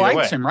he Trump go either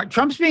likes way. him, right?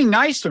 Trump's being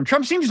nice to him.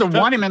 Trump seems to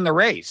want him in the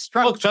race.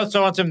 Trump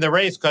wants him in the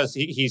race because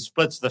he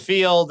splits the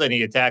field and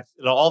he attacks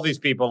all these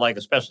people, like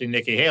especially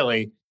Nikki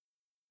Haley,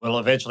 will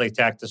eventually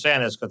attack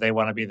DeSantis because they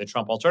want to be the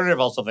Trump alternative.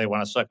 Also, they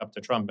want to suck up to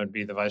Trump and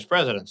be the vice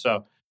president.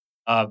 So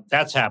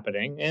that's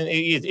happening, and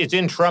it's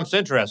in Trump's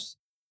interest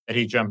that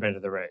he jump into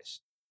the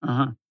race.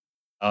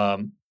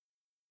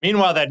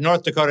 Meanwhile, that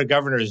North Dakota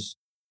governor, whose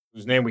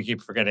name we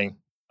keep forgetting,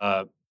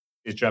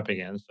 is jumping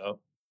in. So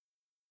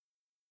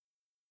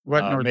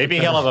maybe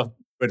he'll have a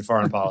good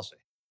foreign policy.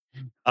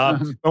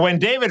 But when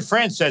David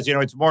French says,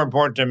 it's more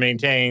important to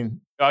maintain,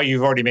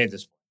 you've already made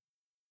this point.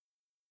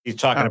 He's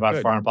talking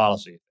about foreign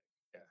policy.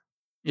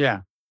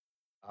 Yeah.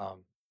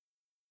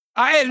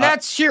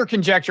 That's sheer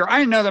conjecture. I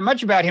don't know that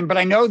much about him, but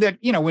I know that,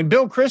 when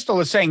Bill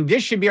Kristol is saying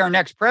this should be our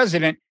next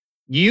president,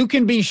 you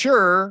can be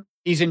sure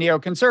he's a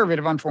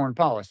neoconservative on foreign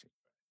policy.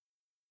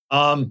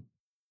 Do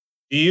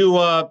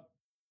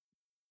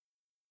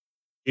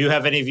you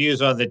have any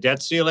views on the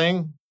debt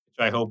ceiling, which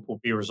I hope will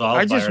be resolved?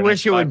 I just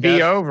wish it would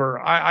be over.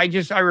 I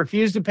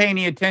refuse to pay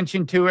any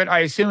attention to it. I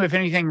assume if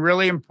anything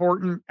really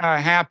important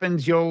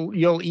happens,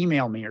 you'll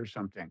email me or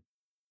something.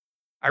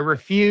 I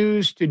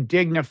refuse to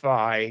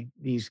dignify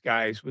these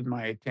guys with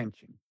my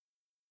attention.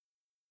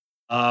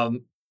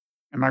 Am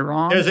I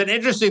wrong? There's an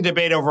interesting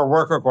debate over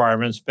work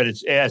requirements, but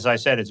it's, as I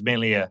said, it's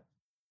mainly a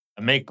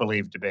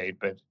make-believe debate.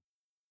 But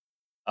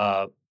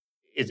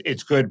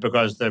it's good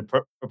because the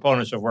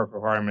proponents of work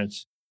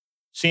requirements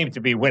seem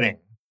to be winning,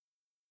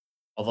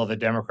 although the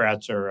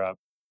Democrats are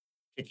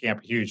kicking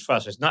up a huge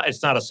fuss. It's not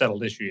a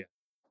settled issue yet.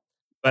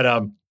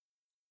 But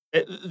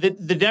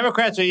the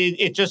Democrats,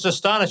 it's just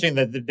astonishing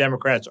that the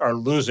Democrats are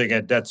losing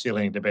a debt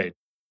ceiling debate.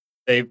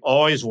 They've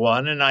always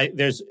won, and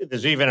there's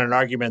even an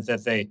argument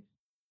that they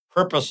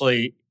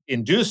purposely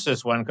induced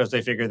this one because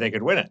they figured they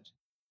could win it.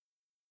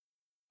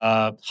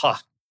 And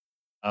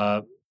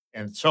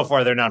so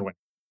far they're not winning.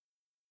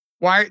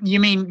 Why? You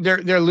mean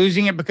they're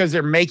losing it because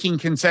they're making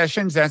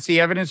concessions? That's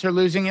the evidence they're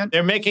losing it?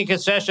 They're making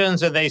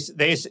concessions, and they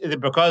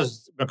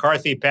because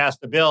McCarthy passed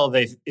the bill,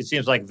 it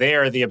seems like they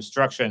are the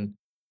obstruction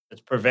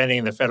that's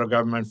preventing the federal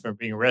government from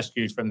being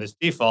rescued from this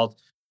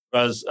default,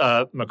 because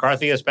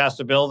McCarthy has passed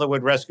a bill that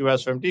would rescue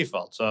us from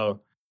default.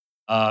 So,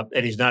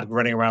 and he's not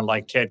running around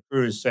like Ted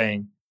Cruz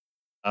saying,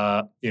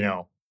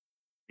 you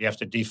have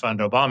to defund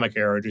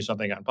Obamacare or do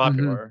something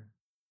unpopular.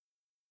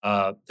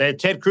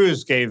 Ted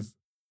Cruz gave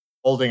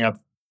holding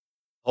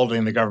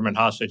the government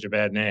hostage a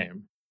bad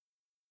name.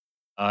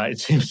 It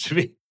seems to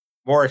be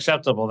more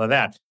acceptable than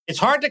that. It's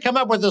hard to come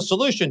up with a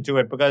solution to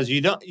it because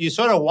you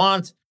sort of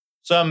want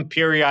some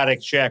periodic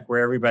check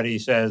where everybody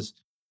says,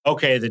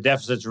 okay, the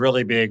deficit's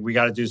really big. We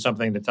got to do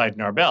something to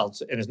tighten our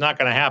belts. And it's not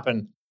going to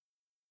happen.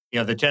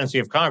 The tendency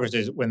of Congress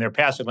is when they're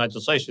passing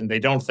legislation, they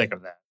don't think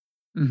of that.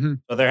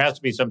 So there has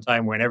to be some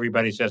time when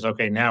everybody says,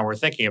 okay, now we're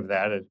thinking of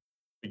that.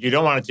 But you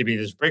don't want it to be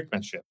this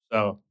brinkmanship.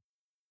 So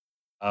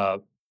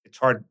it's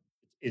hard.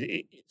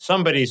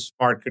 Somebody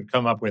smart could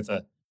come up with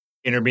an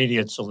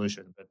intermediate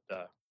solution,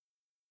 but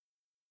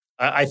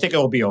I think it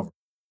will be over.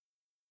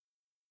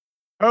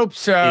 Hope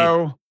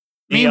so.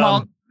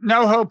 Meanwhile,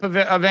 no hope of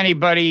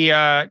anybody,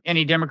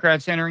 any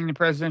Democrats entering the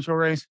presidential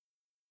race?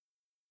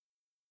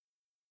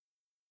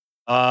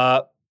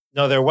 No,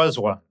 there was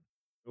one.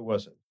 Who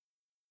was it?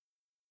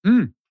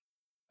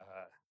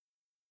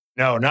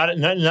 No, not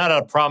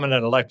a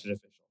prominent elected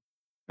official.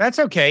 That's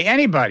okay.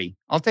 Anybody.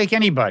 I'll take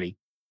anybody.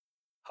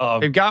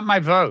 They've got my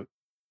vote.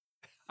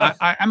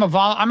 I'm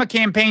a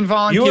campaign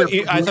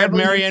volunteer. I thought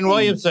Marianne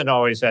Williamson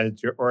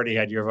already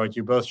had your vote.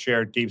 You both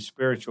share deep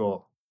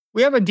spiritual.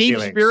 We have a deep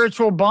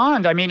spiritual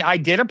bond. I mean, I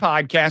did a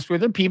podcast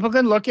with her. People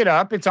can look it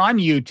up. It's on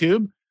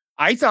YouTube.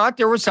 I thought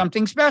there was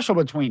something special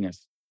between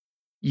us.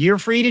 You're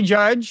free to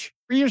judge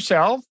for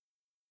yourself.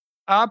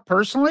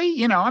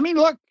 Personally, I mean,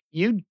 look,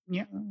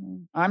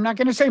 I'm not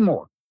going to say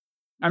more.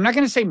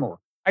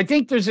 I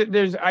think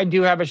I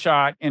do have a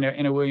shot in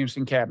a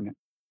Williamson cabinet.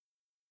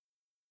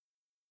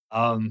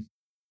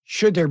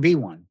 Should there be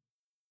one?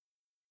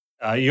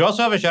 You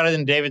also have a shot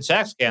in David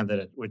Sachs'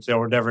 candidate, which there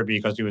will never be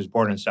because he was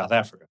born in South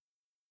Africa.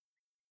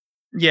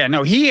 Yeah,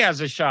 no, he has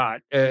a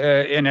shot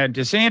in a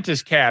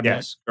DeSantis cabinet.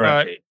 Yes,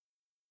 correct.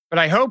 But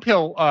I hope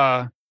he'll.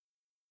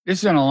 This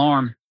is an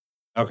alarm.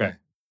 Okay.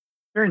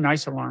 Very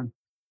nice alarm,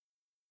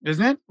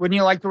 isn't it? Wouldn't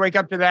you like to wake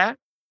up to that?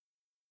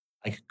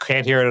 I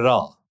can't hear it at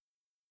all.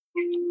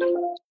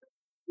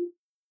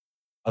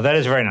 Oh, that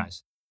is very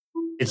nice.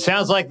 It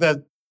sounds like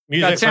the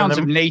music. That sounds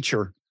of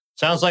nature.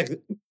 Sounds like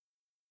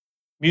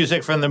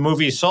music from the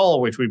movie Soul,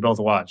 which we both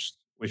watched,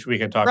 which we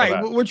can talk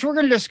about. Right, which we're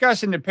going to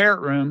discuss in the Parrot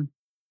Room.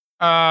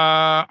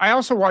 I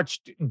also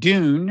watched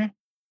Dune.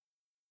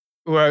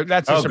 Well,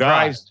 that's a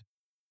surprise. God.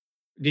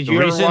 Did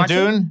you ever watch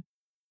Dune? It?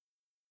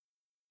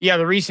 Yeah,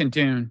 the recent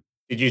Dune.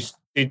 Did you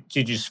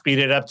speed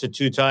it up to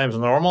 2 times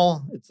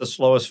normal? It's the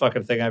slowest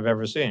fucking thing I've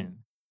ever seen.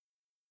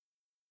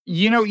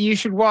 You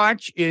should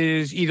watch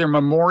is either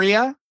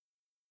Memoria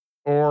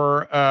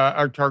or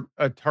a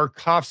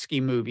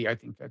Tarkovsky movie. I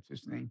think that's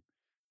his name.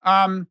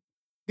 And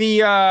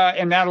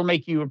that'll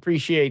make you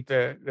appreciate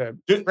the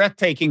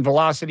breathtaking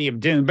velocity of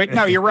Dune. But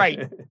no, you're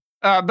right.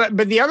 But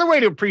the other way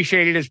to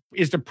appreciate it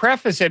is to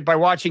preface it by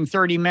watching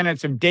 30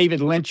 minutes of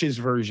David Lynch's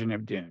version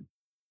of Dune,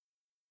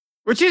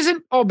 which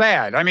isn't all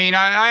bad. I mean,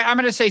 I'm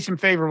going to say some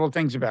favorable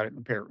things about it in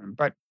the Parrot Room.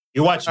 But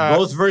you watched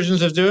both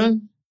versions of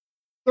Dune?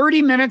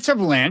 30 minutes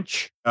of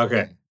Lynch.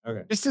 Okay.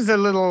 This is a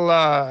little,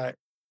 what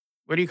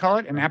do you call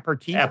it? An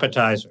aperitif?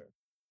 Appetizer.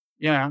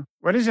 Yeah.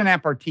 What is an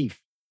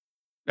aperitif?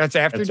 That's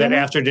after dinner?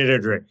 An after dinner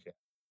drink.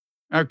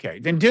 Okay.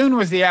 Then Dune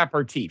was the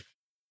aperitif.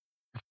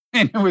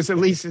 And it was at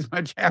least as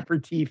much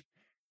aperitif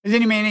as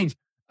any man needs.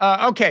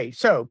 Okay.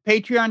 So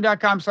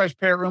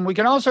patreon.com/Parrot Room. We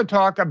can also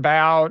talk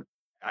about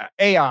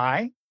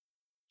AI.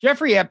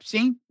 Jeffrey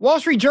Epstein. Wall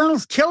Street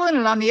Journal's killing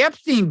it on the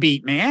Epstein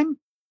beat, man.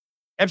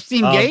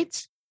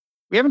 Epstein-Gates.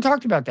 We haven't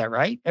talked about that,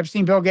 right?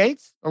 Bill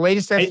Gates? The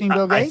latest Bill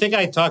Gates? I think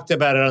I talked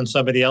about it on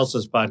somebody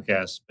else's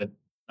podcast, but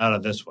not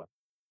on this one.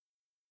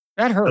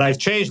 That hurt. But I've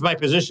changed my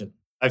position.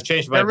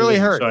 That really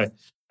hurt. So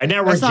I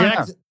now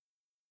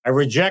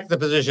reject the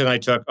position I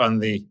took on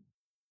the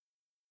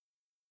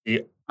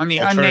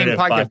unnamed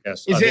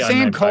podcast. Is this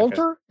Ann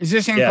Coulter? Is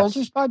this Ann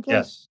Coulter's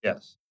podcast?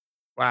 Yes.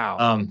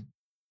 Wow.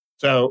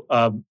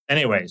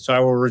 Anyway, so I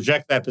will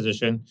reject that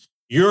position.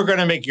 You're going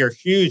to make your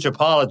huge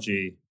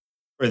apology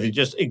for the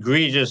just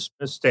egregious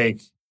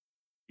mistake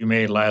you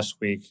made last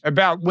week.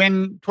 About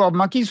when 12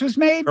 Monkeys was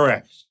made?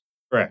 Correct.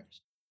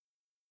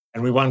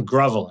 And we want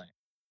groveling.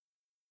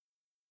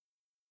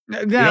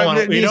 We don't want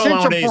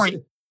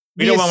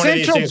one of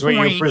these things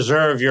where you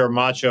preserve your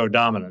macho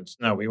dominance.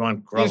 No, we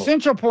want groveling. The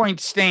essential point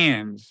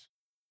stands,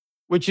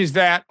 which is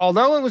that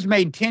although it was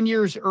made 10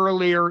 years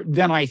earlier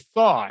than I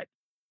thought,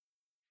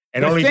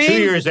 and only 2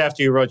 years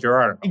after you wrote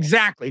your article.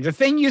 Exactly. The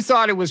thing you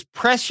thought it was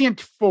prescient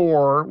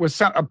for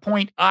was a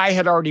point I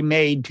had already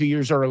made 2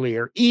 years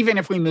earlier, even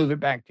if we move it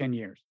back 10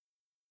 years.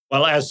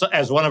 Well,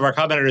 as one of our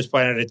commenters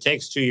pointed out, it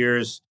takes 2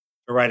 years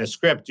to write a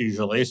script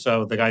usually.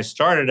 So the guy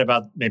started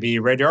maybe he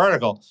read your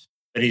article,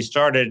 but he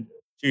started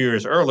 2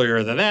 years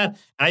earlier than that.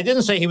 And I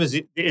didn't say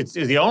it's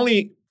the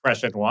only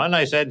prescient one.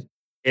 I said,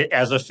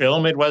 as a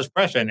film, it was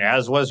prescient,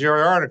 as was your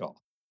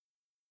article.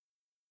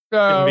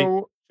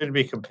 So shouldn't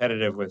be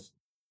competitive with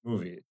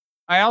movies.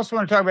 I also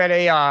want to talk about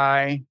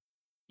AI.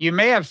 You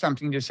may have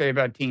something to say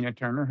about Tina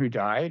Turner, who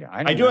died.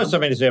 I do have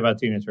something to say about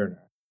Tina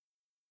Turner.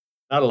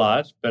 Not a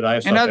lot, but I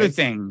have something. And other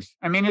things.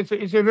 I mean, it's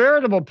a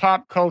veritable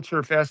pop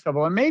culture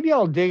festival. And maybe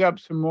I'll dig up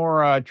some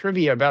more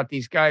trivia about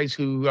these guys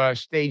who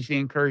staged the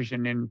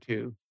incursion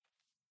into.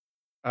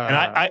 And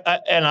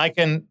I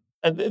can,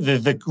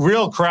 the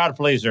real crowd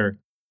pleaser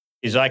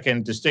is I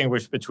can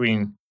distinguish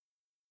between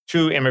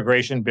 2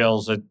 immigration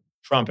bills that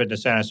Trump and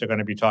DeSantis are going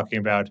to be talking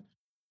about.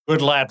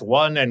 Good Lat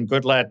 1 and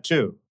Good Lat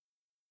 2.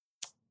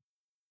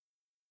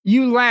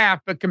 You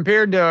laugh, but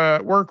compared to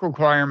work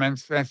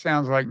requirements, that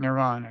sounds like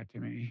nirvana to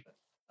me.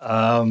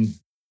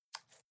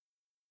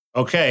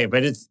 Okay,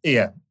 but it's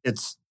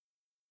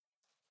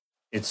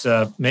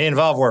may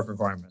involve work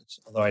requirements,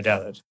 although I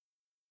doubt it.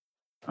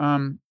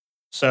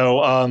 So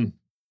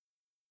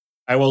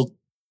I will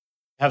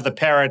have the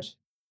Parrot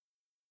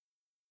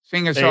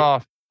sing us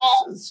off.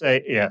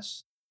 Say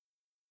yes.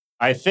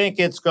 I think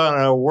it's going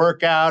to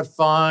work out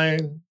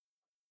fine.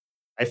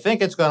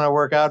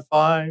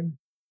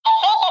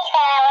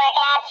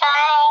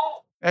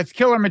 That's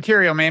killer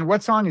material, man.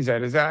 What song is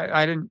that?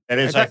 I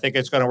think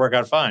it's going to work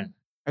out fine.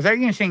 I thought you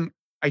were going to sing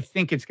I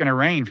Think It's Going to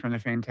Rain from the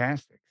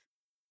Fantastics.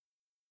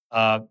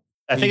 I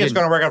think It's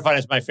Going to Work Out Fine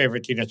is my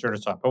favorite Tina Turner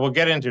song, but we'll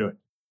get into it.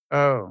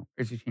 Oh,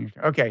 it's a Tina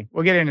Turner. Okay,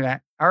 we'll get into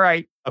that. All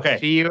right. Okay.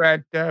 See you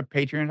at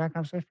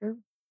patreon.com/Parrot.